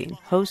Goldstein,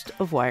 host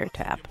of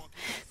Wiretap.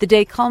 The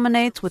day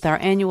culminates with our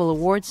annual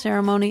award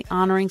ceremony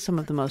honoring some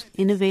of the most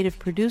innovative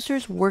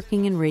producers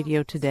working in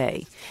radio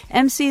today.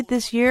 emceed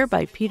this year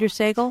by Peter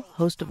Sagal,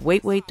 host of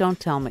Wait, Wait, Don't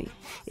Tell Me.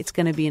 It's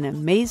going to be an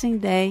amazing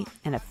day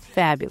and a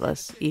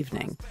fabulous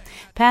evening.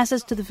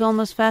 Passes to the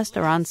Filmless Fest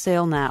are on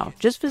sale now.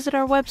 Just visit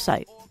our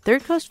website,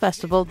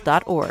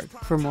 thirdcoastfestival.org,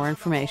 for more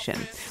information.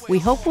 We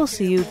hope we'll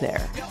see you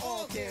there.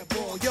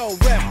 Yo,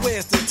 ref,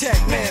 where's the tech?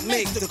 Man,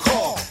 make the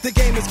call. The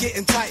game is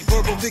getting tight,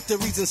 verbal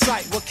victories in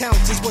sight. What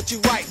counts is what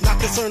you write, not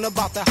concerned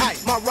about the hype.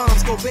 My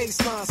rhymes go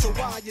baseline, so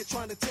why you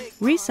trying to take...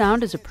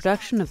 Resound is a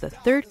production of the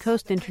Third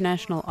Coast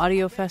International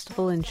Audio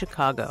Festival in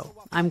Chicago.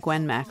 I'm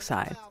Gwen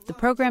Maxey. The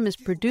program is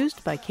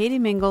produced by Katie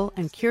Mingle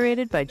and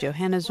curated by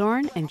Johanna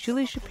Zorn and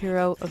Julie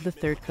Shapiro of the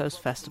Third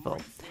Coast Festival.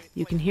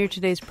 You can hear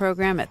today's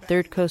program at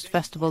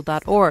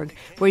thirdcoastfestival.org,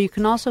 where you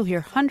can also hear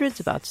hundreds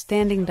of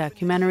outstanding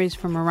documentaries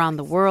from around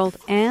the world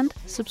and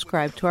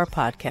subscribe to our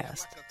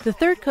podcast. The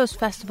Third Coast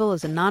Festival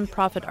is a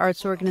nonprofit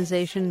arts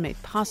organization made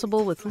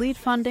possible with lead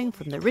funding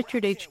from the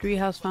Richard H.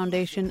 Driehaus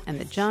Foundation and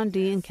the John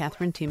D. and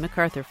Catherine T.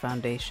 MacArthur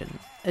Foundation.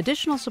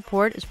 Additional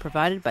support is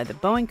provided by the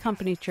Boeing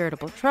Company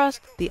Charitable Trust,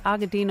 the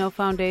Agudino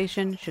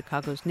Foundation,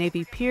 Chicago's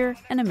Navy Pier,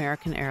 and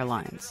American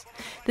Airlines.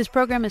 This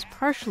program is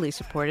partially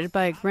supported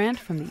by a grant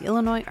from the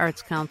Illinois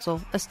Arts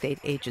Council, a state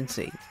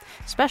agency.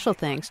 Special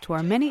thanks to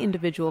our many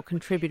individual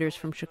contributors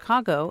from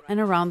Chicago and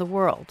around the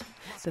world.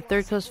 The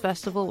Third Coast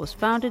Festival was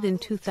founded in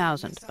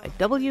 2000 by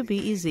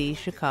WBEZ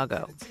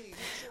Chicago.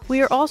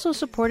 We are also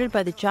supported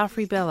by the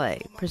Joffrey Ballet,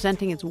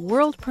 presenting its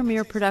world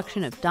premiere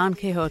production of Don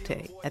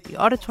Quixote at the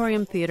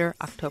Auditorium Theater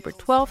October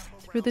 12th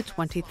through the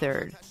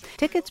 23rd.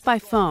 Tickets by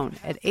phone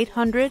at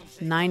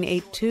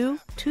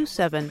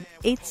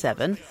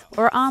 800-982-2787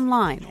 or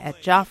online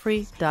at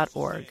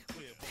joffrey.org.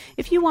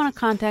 If you want to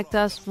contact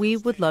us, we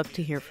would love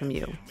to hear from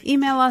you.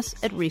 Email us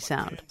at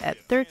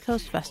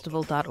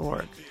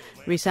resound@thirdcoastfestival.org.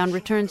 Resound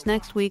returns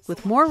next week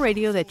with more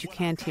radio that you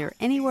can't hear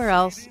anywhere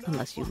else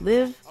unless you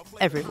live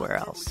everywhere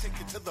else.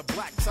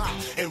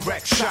 And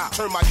wreck shop,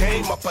 turn my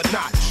game up a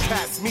notch.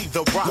 Pass me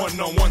the rock.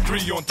 1-on-1,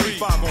 3-on-3,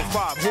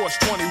 5-on-5, horse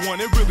 21.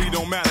 It really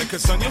don't matter,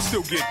 cause son, you'll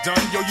still get done.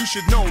 Yo, you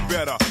should know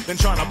better than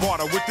trying to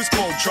barter with this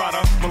cold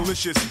trotter.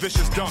 Malicious,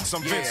 vicious dunks,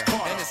 I'm Vince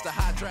Carter. And it's the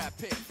high drive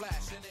pick,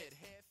 flashing it.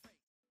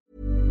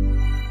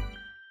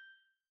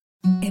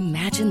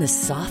 Imagine the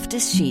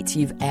softest sheets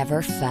you've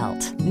ever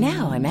felt.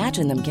 Now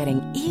imagine them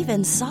getting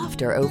even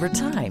softer over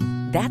time.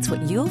 That's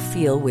what you'll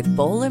feel with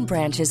Boll &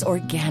 Branch's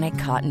organic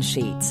cotton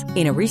sheets.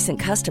 In a recent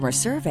customer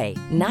survey,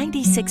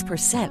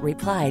 96%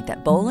 replied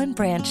that Boll &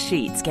 Branch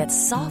sheets get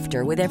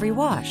softer with every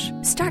wash.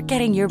 Start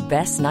getting your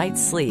best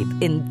night's sleep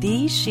in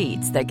these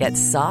sheets that get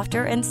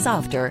softer and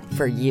softer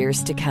for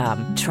years to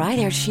come. Try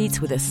their sheets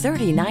with a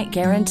 30-night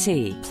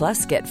guarantee.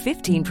 Plus, get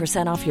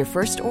 15% off your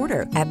first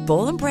order at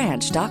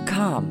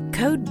bollandbranch.com.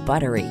 Code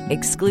BUTTERY.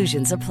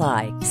 Exclusions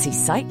apply. See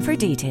site for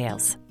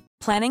details.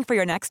 Planning for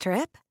your next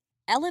trip?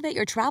 Elevate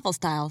your travel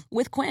style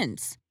with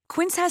Quince.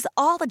 Quince has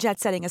all the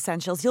jet-setting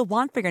essentials you'll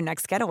want for your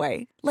next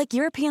getaway, like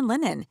European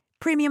linen,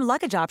 premium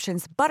luggage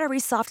options, buttery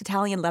soft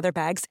Italian leather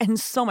bags, and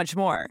so much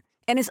more.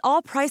 And is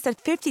all priced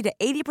at 50 to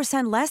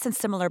 80% less than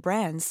similar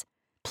brands.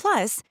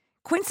 Plus,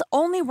 Quince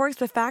only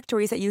works with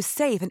factories that use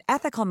safe and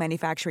ethical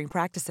manufacturing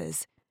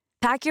practices.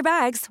 Pack your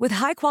bags with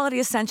high-quality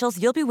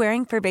essentials you'll be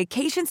wearing for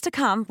vacations to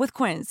come with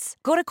Quince.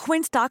 Go to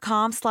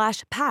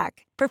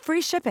quince.com/pack for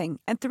free shipping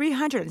and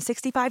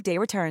 365-day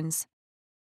returns.